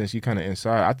 like, since you kind of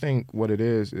inside, I think what it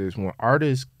is when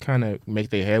artists kind of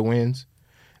make their headwinds,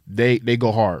 they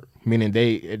go hard. meaning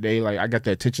they like I got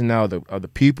the attention now of the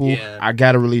people. Yeah. I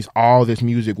gotta release all this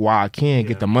music while I can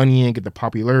get the money in, get the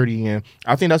popularity in.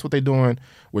 I think that's what they're doing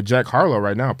with Jack Harlow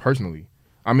right now. Personally,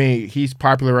 I mean he's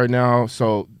popular right now,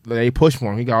 so they push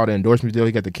for him. He got all the endorsements deal.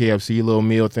 He got the KFC little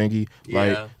meal thingy.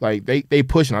 Yeah. Like they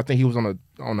pushing. I think he was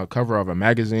on the cover of a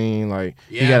magazine. Like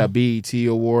he got a BET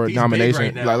award He's nomination.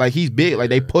 big right now. Like he's big. Like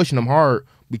they pushing him hard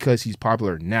because he's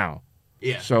popular now.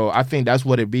 Yeah. So I think that's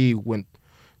what it be when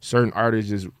certain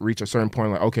artists just reach a certain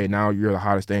point. Like, okay, now you're the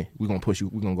hottest thing. We're gonna push you.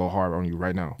 We're gonna go hard on you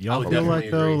right now. I Y'all would feel like definitely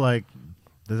though, agree. like,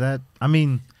 does that? I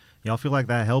mean, y'all feel like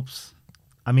that helps?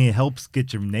 I mean, it helps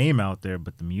get your name out there,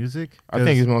 but the music. I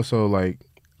think it's more so like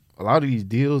a lot of these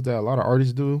deals that a lot of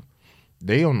artists do.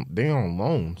 They on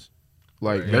loans.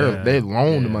 Like they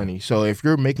loaned money. So if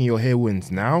you're making your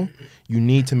headwinds now, you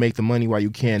need to make the money while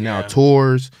you can now. Yeah.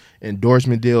 Tours,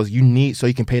 endorsement deals, you need so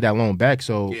you can pay that loan back.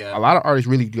 So a lot of artists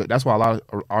really good. That's why a lot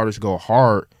of artists go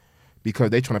hard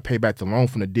because they trying to pay back the loan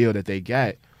from the deal that they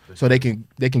got. So they can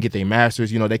get their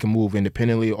masters, they can move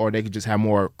independently or they can just have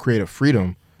more creative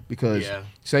freedom because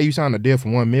say you sign a deal for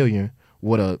 $1 million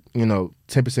with a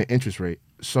 10% interest rate.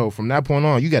 So from that point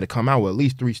on, you got to come out with at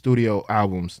least 3 studio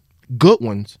albums, good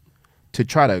ones, to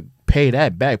try to pay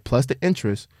that back plus the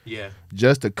interest. Yeah.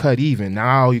 Just to cut even.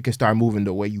 Now you can start moving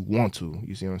the way you want to.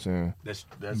 You see what I'm saying? That's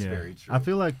very true. I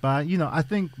feel like I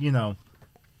think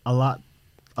a lot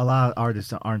of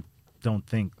artists don't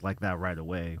think like that right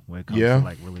away when it comes to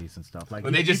like release and stuff. Like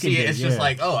when they just see it, it's just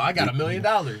like, oh, I got $1 million.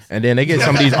 And then they get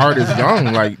some of these artists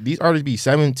young. Like these artists be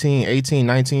 17, 18,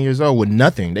 19 years old with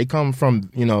nothing. They come from,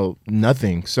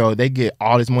 nothing. So they get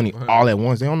all this money all at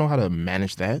once. They don't know how to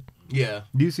manage that. Yeah.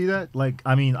 Do you see that? Like,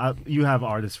 I mean, you have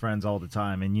artist friends all the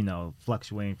time, and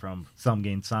fluctuating from some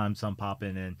getting signed, some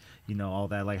popping, and all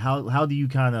that. Like, how do you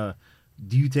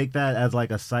do you take that as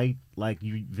like a sight, like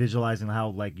you visualizing how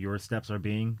like your steps are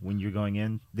being when you're going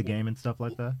in the game and stuff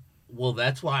like that? Well,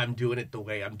 that's why I'm doing it the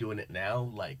way I'm doing it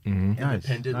now, like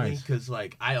independently, Nice. because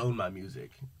like I own my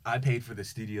music. I paid for the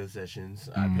studio sessions.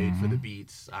 I paid for the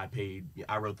beats. I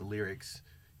wrote the lyrics.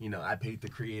 I paid the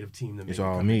creative team to make it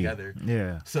come together.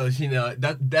 Yeah. So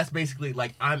that's basically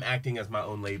like I'm acting as my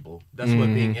own label. That's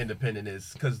what being independent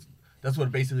is, because that's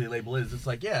what basically a label is. It's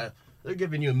like, yeah, they're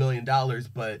giving you $1 million,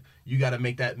 but you got to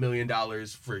make that $1 million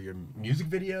for your music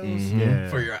videos,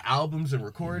 for your albums and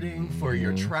recording, for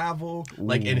your travel.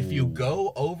 Like, and if you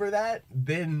go over that,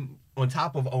 then on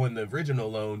top of owing the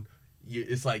original loan,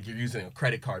 it's like you're using a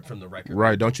credit card from the record.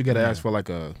 Right. Don't you got to ask for like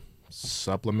a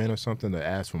supplement or something to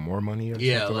ask for more money or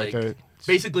something like that?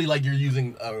 Basically like you're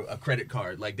using a credit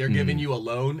card. Like they're giving you a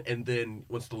loan, and then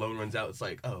once the loan runs out, it's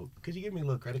like, oh, could you give me a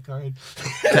little credit card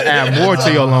To add more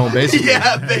to your loan, basically.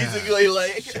 Yeah, basically,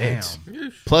 like Damn.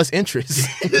 Plus interest.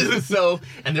 So,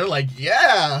 and they're like,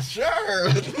 yeah,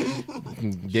 sure.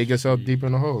 Dig yourself deep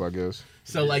in the hole, I guess.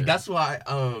 So like that's why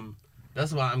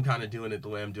I'm kind of doing it the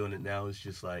way I'm doing it now. Is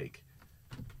just like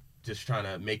just trying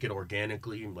to make it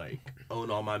organically, like own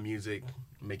all my music,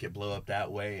 make it blow up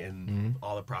that way, and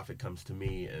all the profit comes to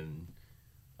me and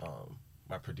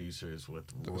my producers with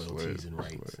royalties and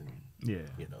rights and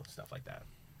stuff like that.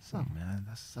 What's up, man?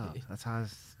 That's up. That's how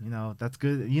it's, that's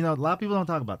good. A lot of people don't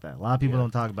talk about that. A lot of people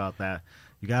don't talk about that.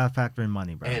 You gotta factor in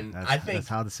money, bro. And I think that's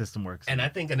how the system works. And I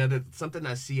think something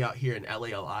I see out here in LA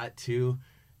a lot too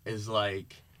is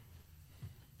like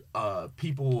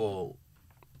people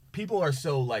are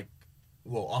so like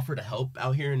will offer to help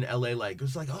out here in LA. Like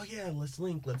it's like, oh yeah, let's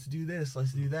link, let's do this,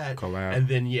 let's do that, collab, and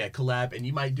then collab, and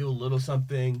you might do a little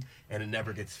something and it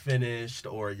never gets finished,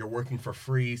 or you're working for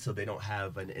free, so they don't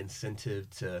have an incentive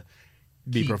to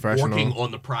be keep professional working on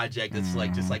the project. It's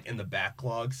like just like in the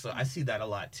backlog. So I see that a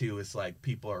lot too. It's like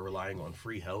people are relying on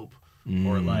free help,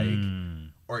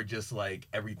 or just like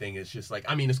everything is just like,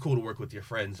 I mean, it's cool to work with your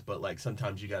friends, but like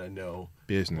sometimes you gotta know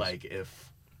business. Like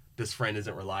if this friend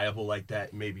isn't reliable like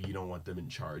that, maybe you don't want them in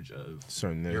charge of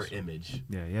your image.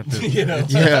 Yeah, you have to.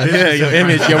 Your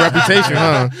image, your reputation,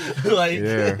 huh? Like,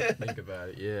 think about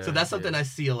it. Yeah. So that's something I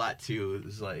see a lot too.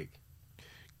 Is like,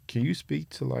 can you speak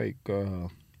to like,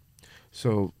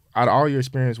 so out of all your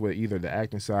experience with either the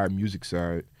acting side, music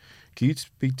side, can you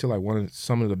speak to like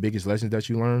some of the biggest lessons that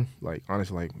you learned? Like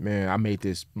honestly, like, man, I made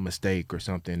this mistake or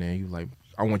something, and you like,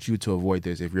 I want you to avoid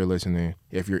this. If you're listening,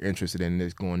 if you're interested in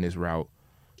this, going this route,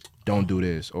 don't do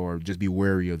this, or just be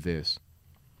wary of this.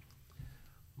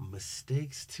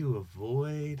 Mistakes to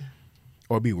avoid,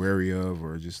 or be wary of,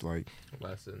 or just like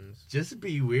lessons. Just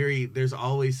be wary. There's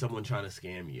always someone trying to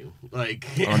scam you. Like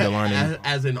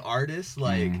as an artist,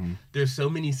 like there's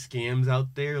so many scams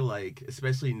out there. Like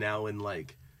especially now in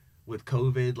like with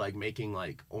COVID, like making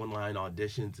like online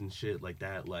auditions and shit like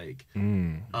that. Like,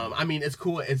 I mean, it's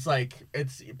cool. It's like,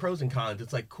 it's pros and cons.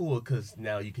 It's like cool because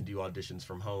now you can do auditions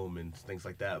from home and things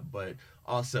like that. But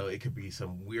also, it could be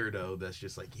some weirdo that's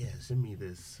just like, yeah, send me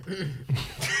this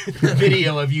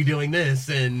video of you doing this,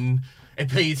 and it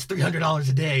pays $300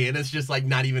 a day, and it's just like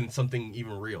not even something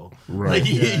even real. Right. Like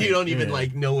you don't even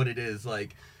like know what it is.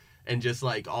 Like. And just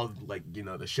like all like, you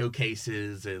know, the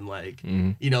showcases and like,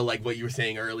 you know, like what you were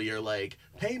saying earlier, like,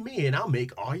 pay me and I'll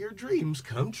make all your dreams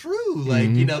come true. Like,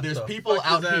 you know, there's people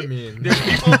out here. There's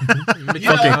people, you know,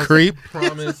 Fucking creep.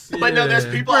 Promise. But no, there's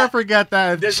people. I forgot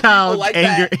that There's child people like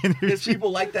anger that. energy. There's people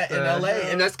like that in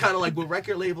LA, and that's kind of like with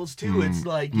record labels too. It's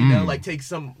like, you know, like take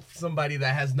somebody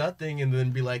that has nothing and then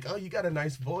be like, oh, you got a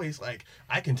nice voice, like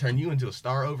I can turn you into a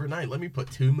star overnight. Let me put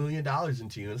 $2 million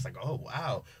into you, and it's like, oh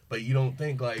wow. But you don't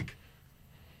think like,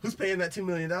 who's paying that $2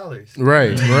 million?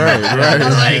 Right.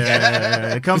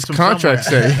 Like, it comes This from contract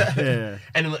somewhere. say. Yeah.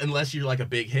 And unless you're like a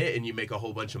big hit and you make a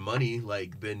whole bunch of money,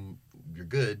 like then you're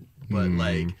good. But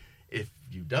like if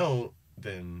you don't,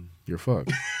 then You're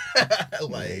fucked.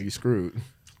 like Yeah, you screwed.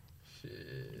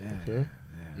 Okay.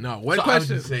 No, one so I would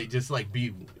question. just say, just like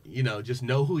be, you know, just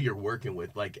know who you're working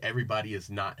with. Like everybody is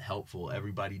not helpful.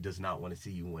 Everybody does not want to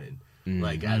see you win.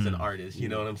 Like as an artist, you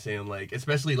know what I'm saying? Like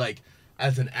especially like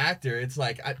as an actor, it's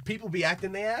like people be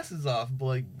acting their asses off, but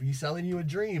like be selling you a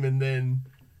dream, and then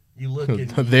you look and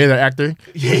They're the actor.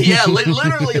 yeah,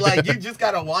 literally like you just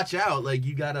gotta watch out. Like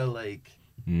you gotta like.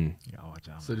 Yeah, watch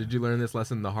out. So did you learn this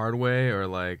lesson the hard way, or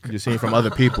like? You seen it from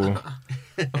other people.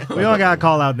 We don't gotta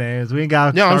call out names. We ain't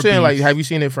got. No, I'm saying like, have you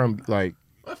seen it from like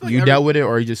I feel like you dealt with it,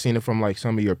 or you just seen it from like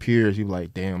some of your peers? You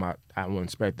like, damn, I wouldn't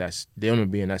expect that them to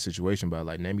be in that situation, but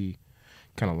like maybe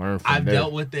kind of learn from I've there.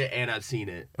 dealt with it and I've seen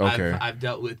it. Okay. I've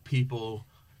dealt with people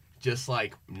just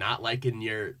like not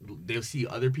liking they'll see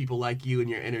other people like you and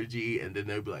your energy, and then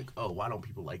they'll be like, oh, why don't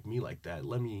people like me like that?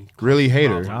 Let me Really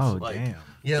hater. Oh, like, damn.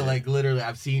 Yeah, like literally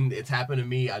I've seen it's happened to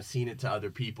me. I've seen it to other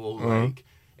people. Like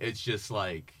it's just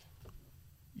like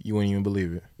You wouldn't even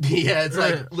believe it. yeah, it's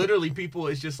like literally people,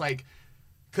 it's just like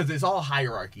because it's all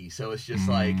hierarchy, so it's just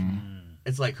like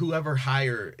it's like whoever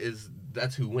higher is,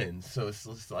 that's who wins. So it's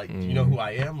just like, you know who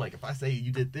I am? Like if I say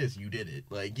you did this, you did it.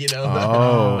 Like, you know.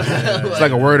 Oh, Yeah. it's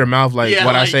like a word of mouth, like Yeah,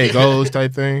 what I like- say goes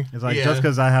type thing. It's like Yeah. just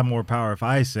because I have more power, if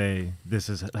I say this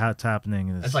is how it's happening,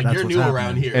 It's like that's you're what's new happening.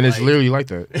 around here. And it's like- literally like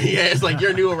that. yeah, it's like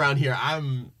you're new around here.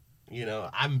 I'm big.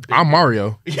 I'm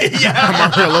Mario.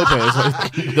 yeah. Mario Lopez.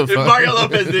 Like, the fuck? Mario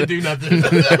Lopez didn't do nothing.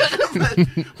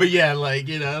 but yeah, like,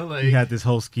 you know, like He had this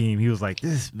whole scheme. He was like,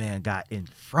 this man got in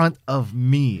front of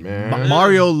me. Man.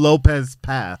 Mario Lopez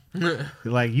path.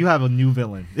 Like, you have a new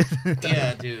villain.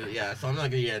 yeah, dude. Yeah, so I'm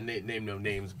not gonna name no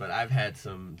names, but I've had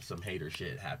some hater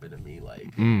shit happen to me,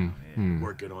 like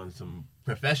working on some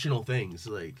professional things,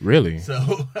 like Really?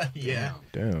 So yeah,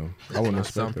 Damn. I wouldn't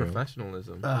Some expect that.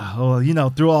 professionalism. Well, you know,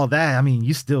 through all that, I mean,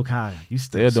 you still doing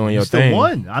your still thing.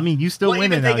 won. I mean, you still well,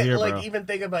 winning even out think, here, like bro. even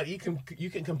think about you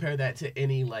can compare that to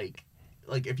any like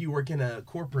if you work in a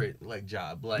corporate like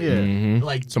job, like Yeah. Mhm.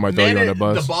 like Somebody throw you on the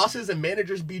bus. the bosses and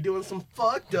managers be doing some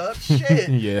fucked up shit,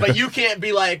 Yeah. but you can't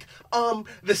be like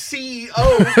the CEO.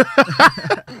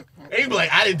 And you be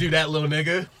like, I didn't do that, little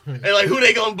nigga. And like, who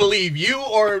they gonna believe, you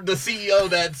or the CEO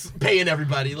that's paying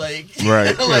everybody? Like, Right,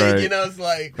 like right. you know, it's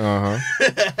like.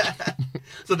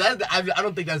 So that I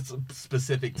don't think that's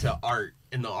specific to art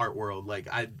in the art world. Like,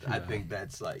 I think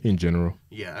that's like, In general.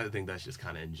 yeah, I think that's just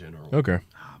kind of in general. Okay.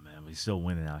 Oh, man, we still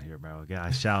winning out here, bro.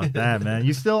 Gotta shout that, man.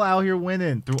 You still out here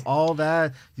winning through all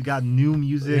that. You got new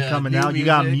music Yeah, coming new out. You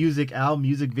got music. music out,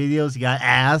 music videos. You got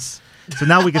ass. So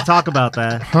now we can talk about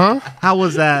that. Huh? How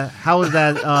was that?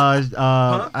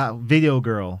 Video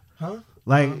girl? Huh?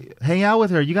 Like, hang out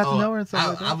with her. You got to Oh, know her and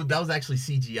stuff like that. that was actually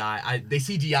CGI. They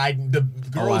CGI'd the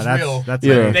girl wow, was that's, real. That's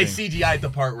Yeah. They amazing. CGI'd the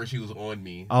part where she was on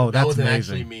me. Oh, that that's wasn't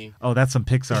amazing. actually me. Oh, that's some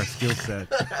Pixar skill set.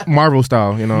 Marvel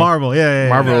style, you know. Marvel, yeah.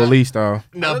 Marvel No. Elite style.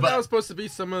 I No, thought that but was supposed to be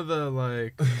some of the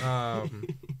like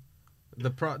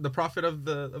the profit of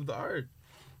the art.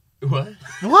 what?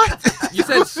 What? You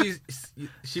said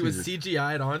she was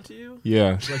CGI'd onto you?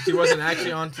 Yeah. Like she wasn't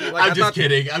actually onto you? Like, I'm I just thought-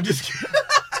 kidding. I'm just kidding.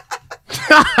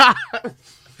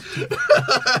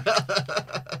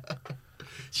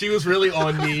 She was really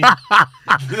on me.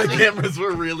 The cameras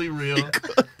were really real.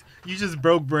 You just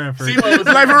broke Branford. Simo was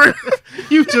Like, for real.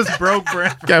 You just broke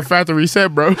Branford. Got factory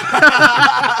reset, bro.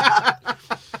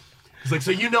 It's like,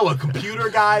 so you know a computer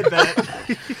guy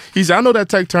that He said, I know that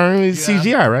tech term is Yeah.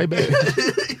 CGI, right? babe?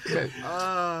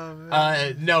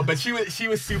 no, but she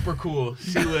was super cool.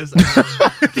 She was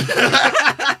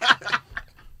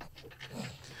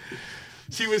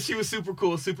was super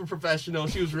cool, super professional.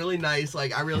 She was really nice.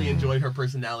 Like I really enjoyed her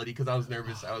personality because I was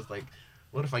nervous. I was like,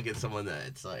 what if I get someone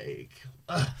that's like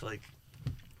Like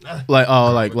because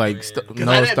I didn't stuck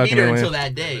meet in her the until way.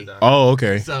 that day. Oh,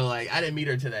 okay. So like I didn't meet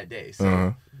her until that day.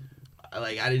 So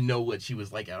like I didn't know what she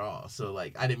was like at all. So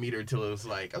like I didn't meet her until it was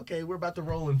like, okay, we're about to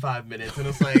roll in 5 minutes, and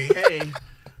it's like, hey.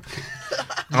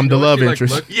 I'm the love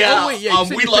interest. Yeah, Oh, wait, yeah, you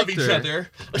said we you love picked each her. other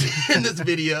in this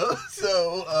video.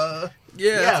 So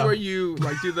Yeah, that's where you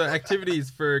like do the activities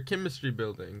for chemistry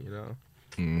building, you know.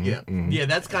 Yeah,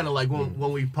 that's kind of like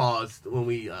when we paused, when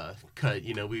we cut,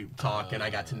 you know, we talk and I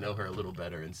got to know her a little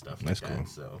better and stuff like That's that. cool.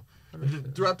 So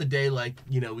throughout the day, like,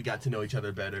 you know, we got to know each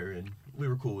other better and we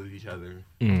were cool with each other.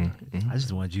 I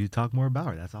just wanted you to talk more about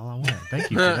her. That's all I want. Thank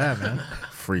you for that, man.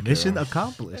 Freak Mission out.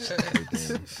 accomplished.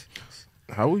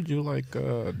 How would you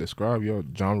describe your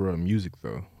genre of music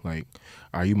though? Like,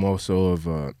 are you more so of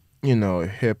a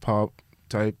hip hop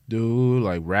type dude,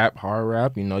 like rap, hard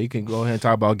rap? You know, you can go ahead and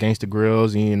talk about Gangsta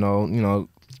Grills and you know,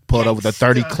 pull it up with a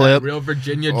 30 clip, Real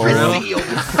Virginia or, drill.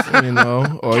 you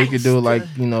know, or you could do like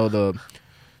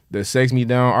the sex me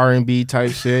down R&B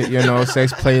type shit, you know,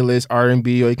 sex playlist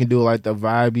R&B, or you can do like the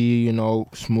vibey, you know,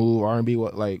 smooth R&B.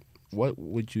 What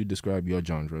would you describe your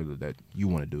genre that you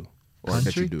want to do or that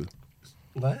Country? you do?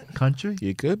 What? Country?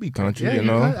 It could be country, Yeah, you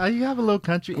know. you have a little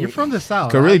country. You're from the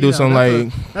South. Could really do You some know,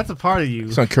 that's a part of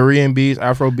you. some Korean beats,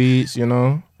 Afro beats, you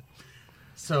know.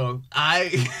 So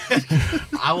I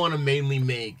want to mainly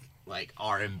make like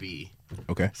R&B.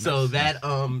 Okay. So that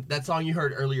song you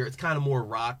heard earlier, it's kind of more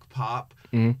rock pop.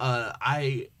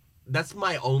 That's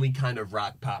my only kind of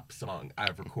rock pop song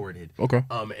I've recorded. Okay.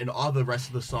 And all the rest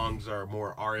of the songs are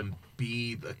more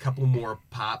R&B, a couple more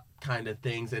pop kind of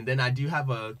things, and then I do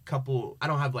have a couple. I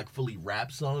don't have like fully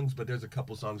rap songs, but there's a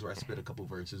couple songs where I spit a couple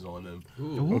verses on them.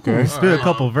 Ooh. Okay. Spit a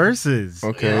couple verses.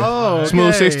 Okay. Oh, okay.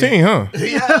 Smooth 16, huh?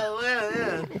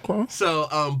 Yeah. Okay.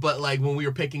 So, but like when we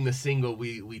were picking the single,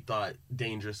 we thought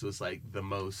 "Dangerous" was like the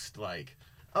most like,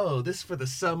 oh, this is for the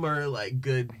summer, like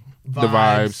good vibes, The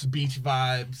vibes. beach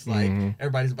vibes. Like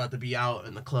everybody's about to be out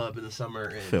in the club in the summer,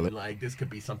 and Feel it. like this could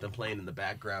be something playing in the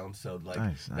background. So like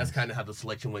Nice. that's kind of how the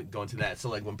selection went going to that. So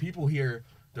like when people hear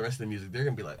the rest of the music, they're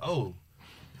gonna be like, oh,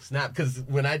 snap! Because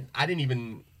when I've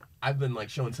been like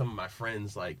showing some of my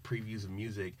friends like previews of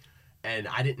music. And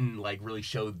I didn't like really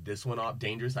show this one off,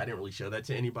 "Dangerous." I didn't really show that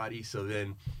to anybody. So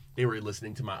then they were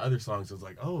listening to my other songs. I was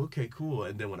like, "Oh, okay, cool."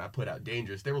 And then when I put out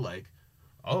 "Dangerous," they were like,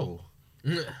 "Oh,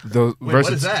 The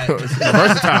what is that?"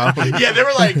 versatile. Yeah, they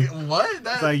were like, "What?"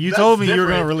 It's like you told me you were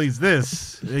gonna release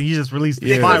this. And you just released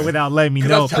the fire without letting me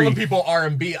Because I know. was telling people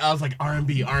R&B. I was like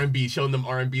R&B, showing them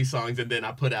R&B songs, and then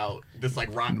I put out this like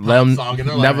rock pop song, and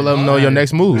they're never like, let them know "What?" your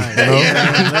next move. You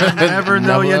know? Never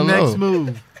know your let 'em know. next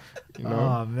move. You know?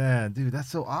 Oh man, dude, that's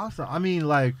so awesome. I mean,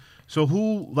 like, so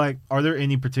who, like, are there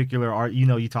any particular art? You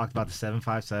know, you talked about the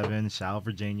 757, shout out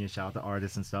Virginia, shout out to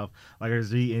artists and stuff. Like, is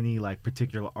there any like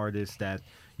particular artists that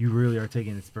you really are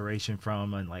taking inspiration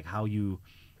from, and like how you,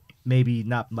 maybe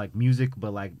not like music,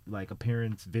 but like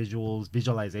appearance, visuals,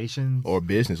 visualizations, Or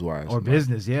business wise. or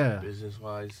business? Yeah. Business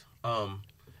wise,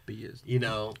 Beers. you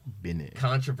know, Business.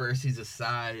 controversies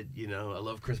aside, you know, I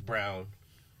love Chris Brown.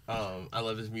 I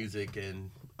love his music and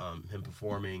him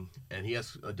performing, and he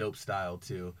has a dope style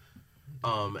too.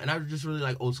 And I just really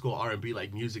like old school R&B,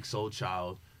 like Music Soul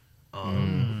Child,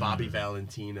 Bobby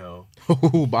Valentino.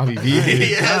 Ooh, Bobby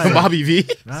V. Yeah, so- Bobby V.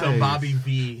 So Nice. Bobby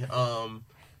V,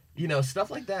 you know, stuff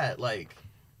like that. Like,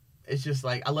 it's just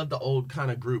like I love the old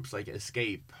kind of groups like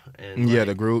Escape and Yeah, like,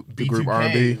 the group B2K,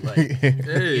 R&B. like,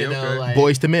 Hey, you know, okay. like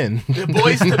Boys to Men. the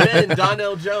Boys to Men,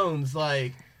 Donnell Jones,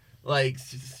 like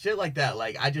shit like that.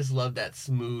 Like I just love that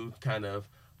smooth kind of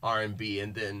R&B.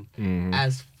 And then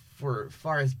as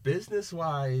far as business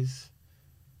wise,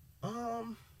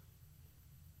 I'm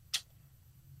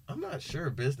not sure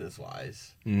business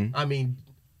wise. I mean,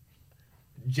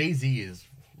 Jay-Z is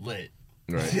lit.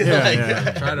 Right.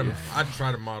 Yeah. I'd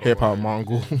try to model Hip hop one.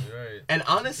 Mongol. Right. And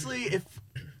honestly, if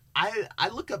I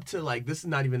look up to, like, this is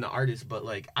not even the artist, but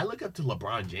like I look up to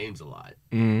LeBron James a lot.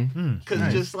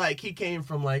 Because just like he came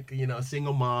from like, you know, a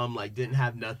single mom, like didn't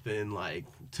have nothing, like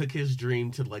took his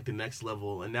dream to like the next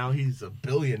level, and now he's a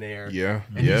billionaire. Yeah.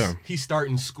 And Yeah. he's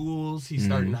starting schools, he's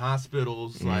starting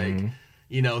hospitals, like,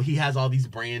 you know, he has all these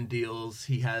brand deals.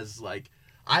 He has like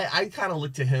I kind of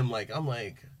look to him like I'm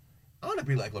like I want to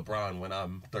be like LeBron when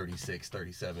I'm 36,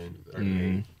 37,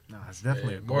 38. No, it's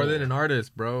definitely a More goal. than an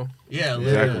artist, bro. Yeah, Exactly.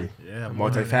 literally. Yeah, more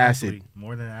than an Multifaceted. athlete.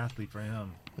 More than an athlete for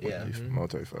him. Yeah.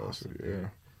 Multifaceted. Yeah.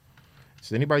 Is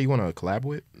there anybody you want to collab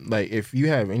with? Like, if you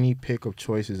have any pick of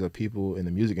choices of people in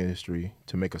the music industry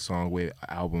to make a song with, an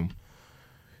album,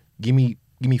 give me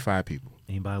Give me 5 people.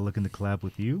 Anybody looking to collab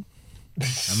with you?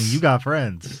 I mean, you got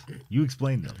friends. You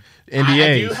explain them. NDAs.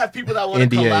 I do have people that want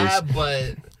to NDAs. collab,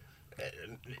 but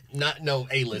not no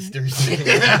A-listers.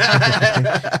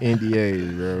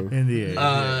 NDAs, bro. NDA.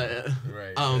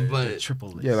 But Triple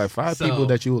list. Yeah, like 5 So- people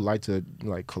that you would like to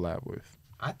like collab with.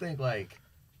 I think like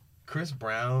Chris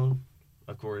Brown,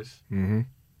 of course, Mm-hmm.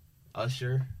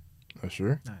 Usher,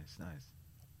 Sure. Nice.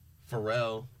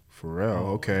 Pharrell, Pharrell.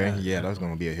 Okay. yeah, Yeah, that's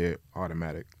gonna be a hit.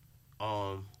 Automatic.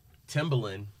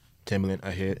 Timbaland, Timbaland,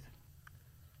 a hit.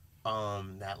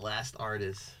 that last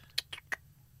artist.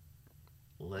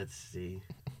 Let's see.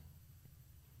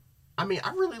 I mean,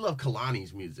 I really love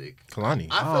Kalani's music. Kalani.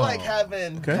 I feel like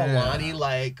having Okay. Kalani,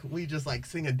 like, we just, like,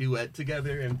 sing a duet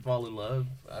together and fall in love.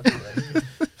 I feel like...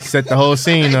 Set the whole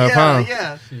scene up, huh?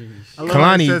 Yeah. I love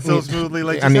how you Kalani, said so smoothly.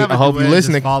 Like, I mean, I hope you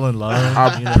listening. Fall in love.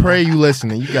 I pray you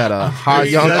listening. You got a hot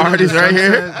young Exactly. artist right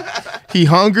here. He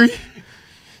hungry.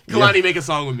 Kalani, make a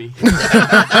song with me.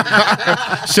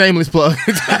 Shameless plug.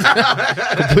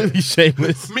 Completely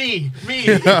shameless. me,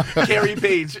 Kerry,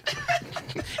 Paige.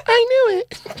 I knew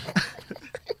it.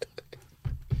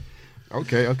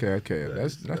 Okay.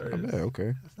 That's not bad.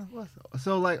 Okay.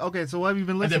 So, like, okay, so what have you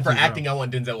been And listening then to? for acting, I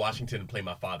want Denzel Washington to play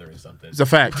my father or something. It's a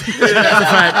fact.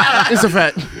 It's a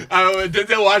fact. I want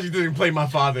Denzel Washington to play my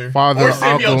father. Father, or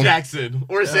Samuel uncle. Jackson.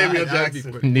 Or Samuel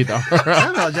Jackson. Need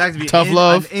Samuel Jackson be Tough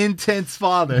love. an intense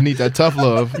father. Need that tough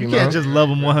love. You You can't know? just love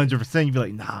him 100%. You be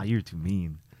like, nah, you're too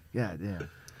mean. Yeah.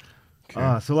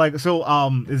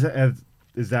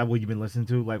 Is that what you've been listening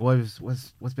to? Like, what's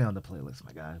been on the playlist,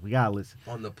 my guy? We gotta listen.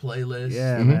 On the playlist.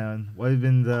 Yeah, Mm-hmm. man. What has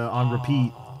been on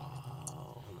repeat?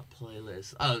 On the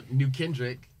playlist. New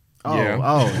Kendrick. Oh,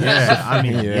 Yeah. yeah. I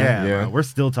mean, Yeah. yeah. We're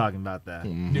still talking about that.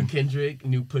 New Kendrick.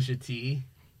 New Pusha T.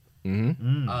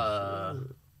 Mm-hmm.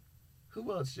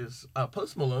 Who else just...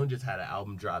 Post Malone just had an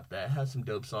album drop that has some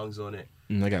dope songs on it.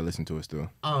 I gotta listen to it still.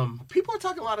 People are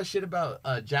talking a lot of shit about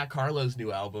Jack Harlow's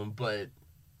new album, but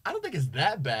I don't think it's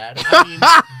that bad. I mean,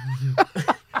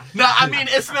 no, I mean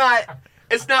it's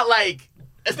not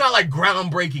like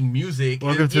groundbreaking music.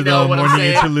 Welcome to you know the what I'm morning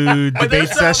saying? interlude But debate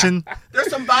there's session. There's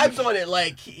some vibes on it,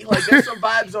 like there's some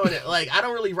vibes on it. Like I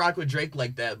don't really rock with Drake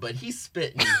like that, but he's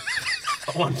spitting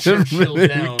on Churchill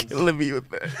Downs. Killing me with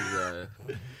that.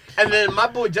 And then my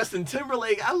boy Justin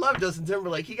Timberlake, I love Justin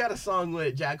Timberlake. He got a song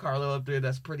with Jack Harlow up there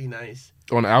that's pretty nice.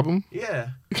 On the album?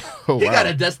 Yeah. Oh, He wow. got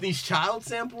a Destiny's Child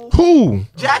sample. Who?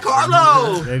 Jack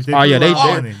Harlow. They Oh, put yeah, a they- lot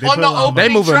they- on it. They on put the a lot on it.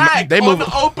 opening moving- track. they on moving-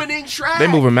 the opening track. They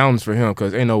moving mountains for him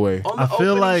because ain't no way. On the I feel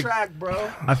opening like- track,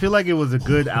 bro. I feel like it was a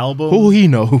good album, Who he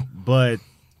know but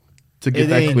to get it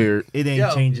that ain't, cleared? it ain't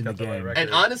Yo, changing the got the right game. record. And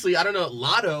honestly, I don't know.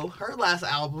 Lotto, her last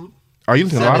album, Are you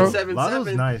listening to Lotto? 777.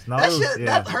 Lotto's nice. That Lotto's- shit,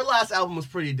 yeah. her last album was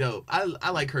pretty dope. I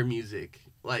like her music.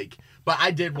 Like, but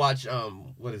I did watch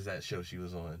what is that show she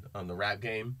was on the Rap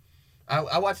Game?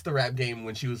 I watched the Rap Game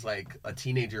when she was like a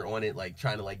teenager on it, like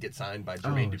trying to like get signed by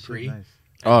Jermaine shit, Dupri. nice.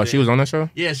 Oh, she was on that show?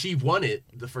 Yeah, she won it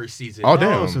the first season. Oh,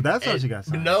 damn. Oh, so that's how And- she got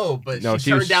signed. No, but No, she she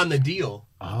turned was- down the deal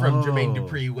from Oh. Jermaine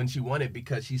Dupri when she won it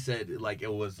because she said like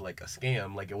it was like a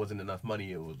scam, like it wasn't enough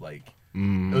money. It was like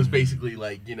it was basically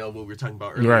like what we were talking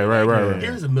about earlier. Right. Like,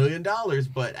 here's $1 million,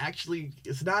 but actually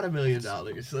it's not $1 million.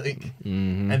 Like,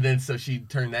 and then so she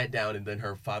turned that down, and then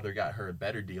her father got her a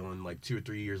better deal, and like 2 or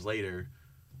 3 years later,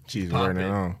 She's popping.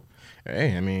 running on.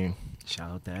 Hey, I mean,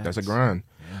 Shout out that. that's a grind.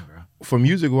 Yeah, bro. For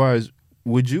music wise,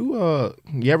 would you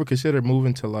ever consider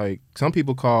moving to like some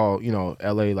people call,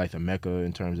 LA like the Mecca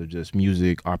in terms of just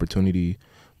music opportunity,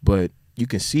 but you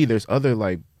can see there's other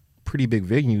like pretty big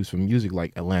venues for music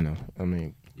like Atlanta. I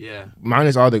mean, yeah.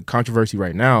 minus all the controversy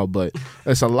right now, but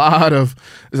there's a lot of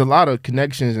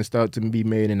connections and stuff to be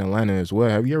made in Atlanta as well.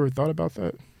 Have you ever thought about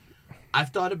that? I've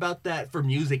thought about that for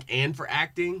music and for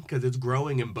acting because it's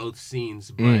growing in both scenes,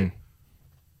 but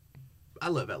I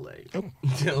love LA.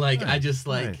 Like I just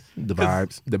like Nice. The 'cause-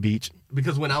 vibes, the beach.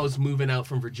 because when I was moving out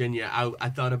from Virginia, I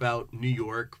thought about New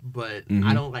York, but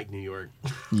I don't like New York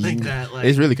like that. Like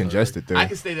It's really congested there. I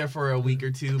could stay there for a week or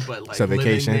two, but like It's a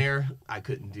vacation. living there, I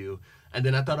couldn't do. And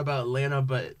then I thought about Atlanta,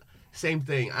 but same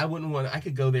thing. I wouldn't want. I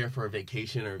could go there for a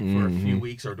vacation or for a few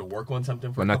weeks or to work on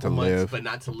something for But a not couple to months, live. but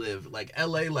not to live. Like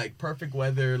LA, like perfect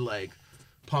weather, like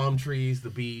palm trees, the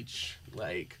beach,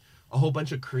 like a whole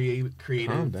bunch of Calm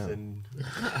creatives down. and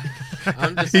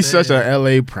I'm just He's saying. such a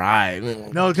LA pride.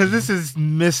 No, because this is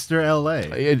Mr. LA.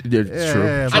 It's Yeah, true.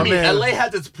 yeah, I my mean, man- LA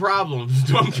has its problems.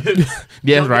 Don't get Yeah,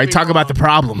 don't get right. me Talk about the wrong.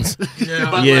 problems. But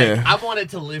Yeah. like, I've wanted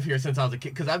to live here since I was a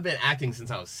kid because I've been acting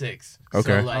since I was 6.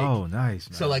 Okay. So like, Oh, nice,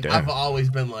 man. so like Damn. I've always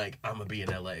been like, I'm gonna be in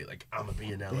LA. Like I'm gonna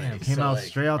be in LA. Damn, came So, out like,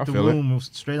 straight out I the feel it. womb,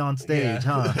 straight on stage,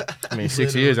 Yeah. huh? I mean,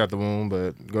 6 years out the womb,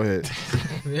 but go ahead.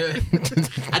 Yeah.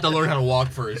 I had to learn how to walk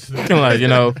first.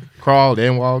 Like, crawl,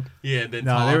 then walk. Yeah, and then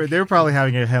No, talk. they were probably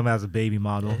having him as a baby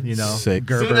model. Sick. As soon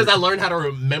Gerber. as I learned how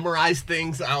to memorize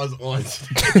things, I was on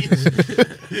stage.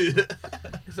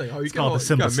 It's like, oh, you It's called the you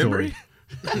Simba got memory?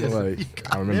 story.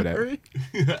 Like, I remember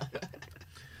that.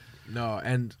 No,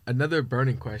 and another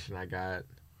burning question I got: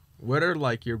 what are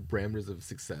like your parameters of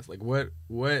success? Like, where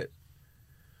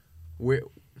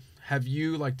have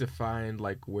you like defined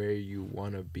like where you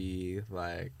want to be?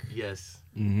 Like, Yes.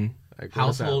 Mm-hmm. like what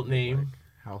does that Household look name. like?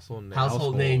 Household name.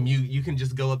 Household name. You can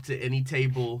just go up to any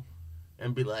table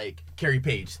and be like, Kerry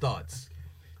Paige, thoughts.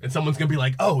 And someone's gonna be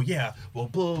like, "Oh yeah, well,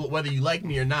 blah, blah, whether you like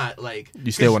me or not, like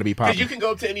You still wanna be Because popular. you can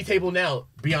go up to any table now,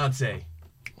 Beyonce.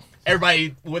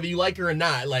 Everybody, whether you like her or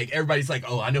not, like everybody's like,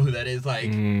 "Oh, I know who that is."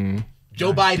 Like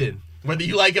Joe Biden, whether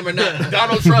you like him or not.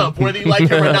 Donald Trump, whether you like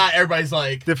him or not, everybody's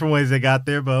like, Different ways they got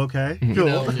there, but okay. Cool. you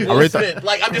know, I Will really Smith.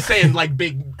 Like I'm just saying, like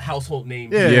big household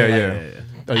names. Yeah.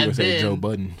 I thought you And were saying then- Joe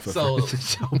Budden. So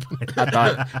I thought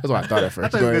that's what I thought at I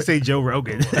first. thought you were gonna say Joe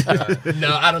Rogan.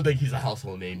 no, I don't think he's a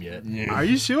household name yet. Are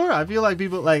you sure? I feel like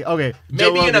people like Joe Maybe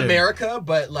in Rogan. America,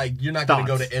 but like you're not gonna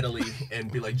go Thoughts. to Italy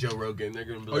and be like Joe Rogan. They're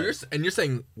gonna be Oh, like, you're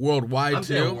saying worldwide I'm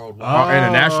too? saying worldwide. Oh,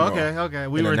 international. Okay.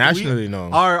 Internationally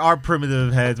known. Our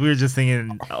primitive heads. We were just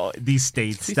thinking these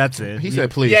states. That's it. He said,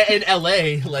 please. Yeah, in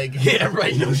LA, like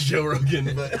everybody knows Joe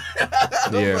Rogan, but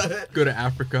Yeah. Go to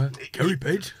Africa. Kerry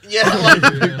Paige. yeah,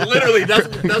 like literally, that's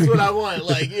what I want.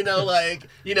 Like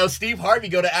Steve Harvey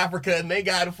go to Africa and they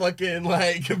got a fucking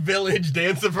like village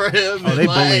dancing for him. Oh, And they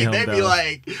bully him, they be though.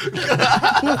 like,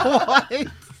 What?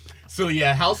 so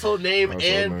yeah, household name,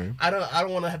 Household and name. I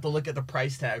don't want to have to look at the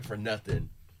price tag for nothing.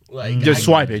 Like Just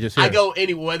swipe it. Just I here. go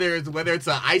any whether it's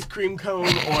an ice cream cone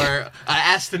or an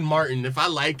Aston Martin. If I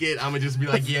like it, I'm gonna just be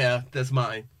like, yeah, that's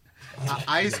mine.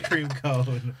 Ice cream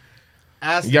cone.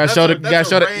 You gotta show that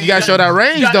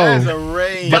range That is a though.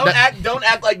 range. Don't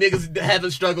act like niggas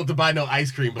haven't struggled to buy no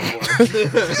ice cream before.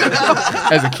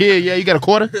 As a kid, yeah, you got a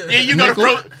quarter. Yeah, you go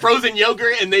to frozen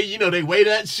yogurt and they weigh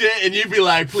that shit and you'd be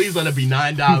like, please let it be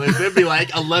 $9. It'd be like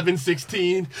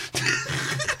 $11.16.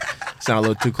 Sound a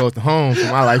little too close to home for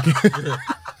my liking.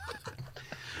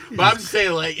 But I'm just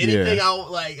saying, like anything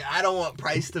Yeah. I don't want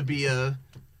price to be I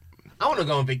want to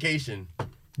go on vacation.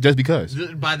 Just because.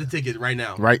 Just buy the ticket right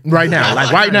now. Right now.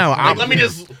 Like right now. Like, let me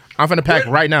just. I'm finna pack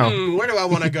right now. Where do I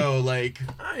want to go? Like,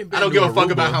 I been don't to give a fuck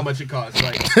Aruba. about how much it costs.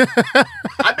 Like,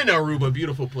 I've been to Aruba,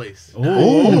 beautiful place.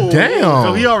 Ooh, damn.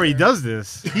 So he already does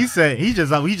this. He said he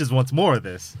just wants more of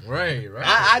this. Right.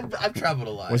 I've traveled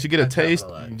a lot. Once you get a I've traveled taste,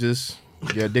 lot. you just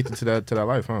get addicted to that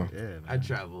life, huh? Yeah, man. I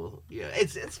travel. Yeah,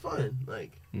 it's fun.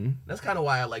 Like that's kind of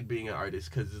why I like being an artist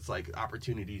because it's like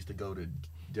opportunities to go to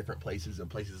different places and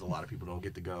places a lot of people don't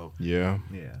get to go. Yeah.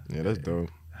 Yeah. Yeah, that's dope.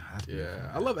 Yeah,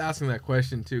 I love asking that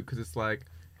question too because it's like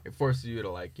it forces you to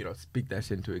like speak that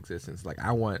shit into existence. Like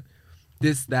I want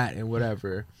this, that, and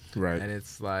whatever. Right. And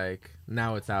it's like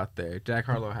now it's out there. Jack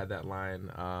Harlow had that line,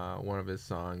 one of his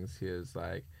songs. He was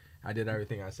like, "I did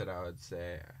everything I said I would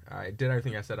say. I did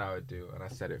everything I said I would do, and I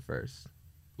said it first."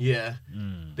 Yeah,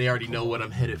 they already know what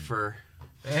I'm headed for.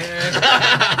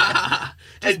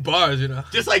 Just bars,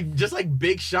 Just like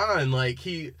Big Sean, like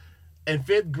he in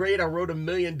 5th grade, I wrote $1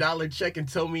 million check and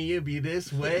told me it'd be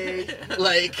this way.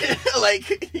 like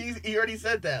he already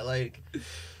said that. Like,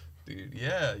 Dude,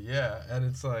 yeah, and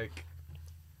it's like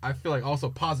I feel like also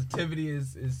positivity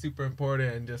is super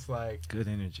important and just like Good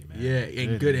energy, man. yeah,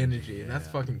 and good energy, and that's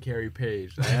yeah. fucking Kerry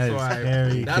Paige. That That's is why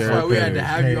Kerry we had to Paige.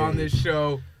 have you on this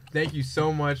show. Thank you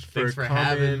so much thanks for coming.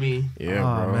 having me. Yeah,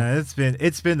 Oh bro. man,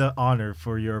 it's been an honor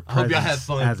for your I hope y'all presence had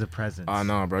fun. as a presence. Oh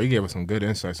no, bro. You gave us some good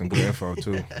insights, some good info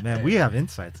too. Man, we have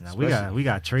insights now. We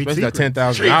got trade Especially that secrets.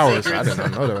 10,000 Trade hours. secrets. I did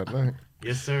not know that.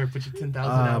 Yes, sir. Put your 10,000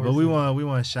 hours. But we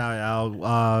want to shout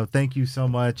out. Thank you so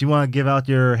much. You want to give out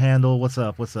your handle? What's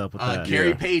up with that? Kerry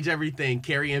Yeah. Paige, everything.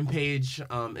 Kerry and Paige,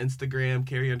 Instagram,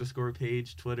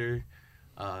 Kerry_Paige, Twitter.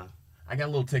 I got a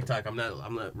little TikTok. I'm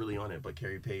not really on it, but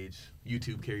Kerry Paige,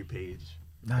 YouTube, Kerry Paige.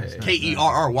 Nice. Kerry.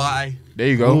 There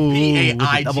you go. Ooh, with the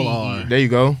P-A-I-G-E. double R. There you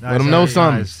go. Nice, Let them know nice,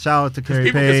 something. nice. Shout out to Kerry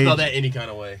People Paige. can spell that any kind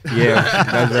of way. Yeah,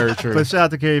 that's very true. But shout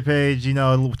out to Kerry Paige.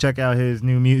 Check out his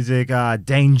new music,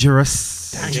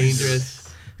 Dangerous.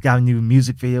 Dangerous. Got a new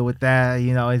music video with that.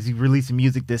 As he releasing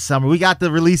music this summer. We got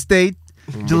the release date,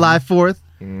 July 4th.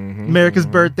 Mm-hmm. America's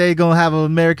birthday. Gonna have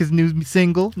America's new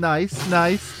single. Nice.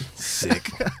 Sick.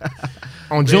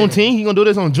 On Juneteenth, you gonna do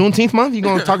this on Juneteenth month? You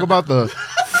gonna talk about the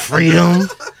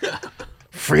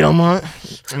Freedom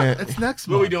Month? Man, It's next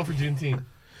What are we month. doing for Juneteenth?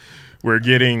 we're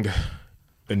getting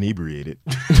inebriated.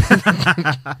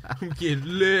 Get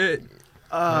lit.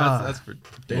 That's for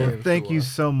damn. Well, thank sure. you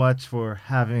so much for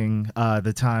having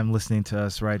the time listening to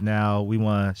us right now. We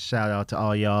want to shout out to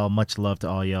all y'all. Much love to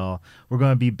all y'all. We're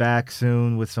going to be back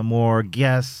soon with some more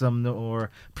guests, some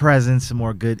more presents, some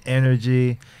more good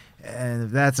energy. And if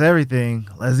that's everything,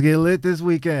 let's get lit this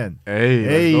weekend. Hey,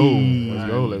 Hey.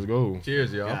 let's go.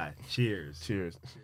 Cheers, y'all. God, cheers. Cheers.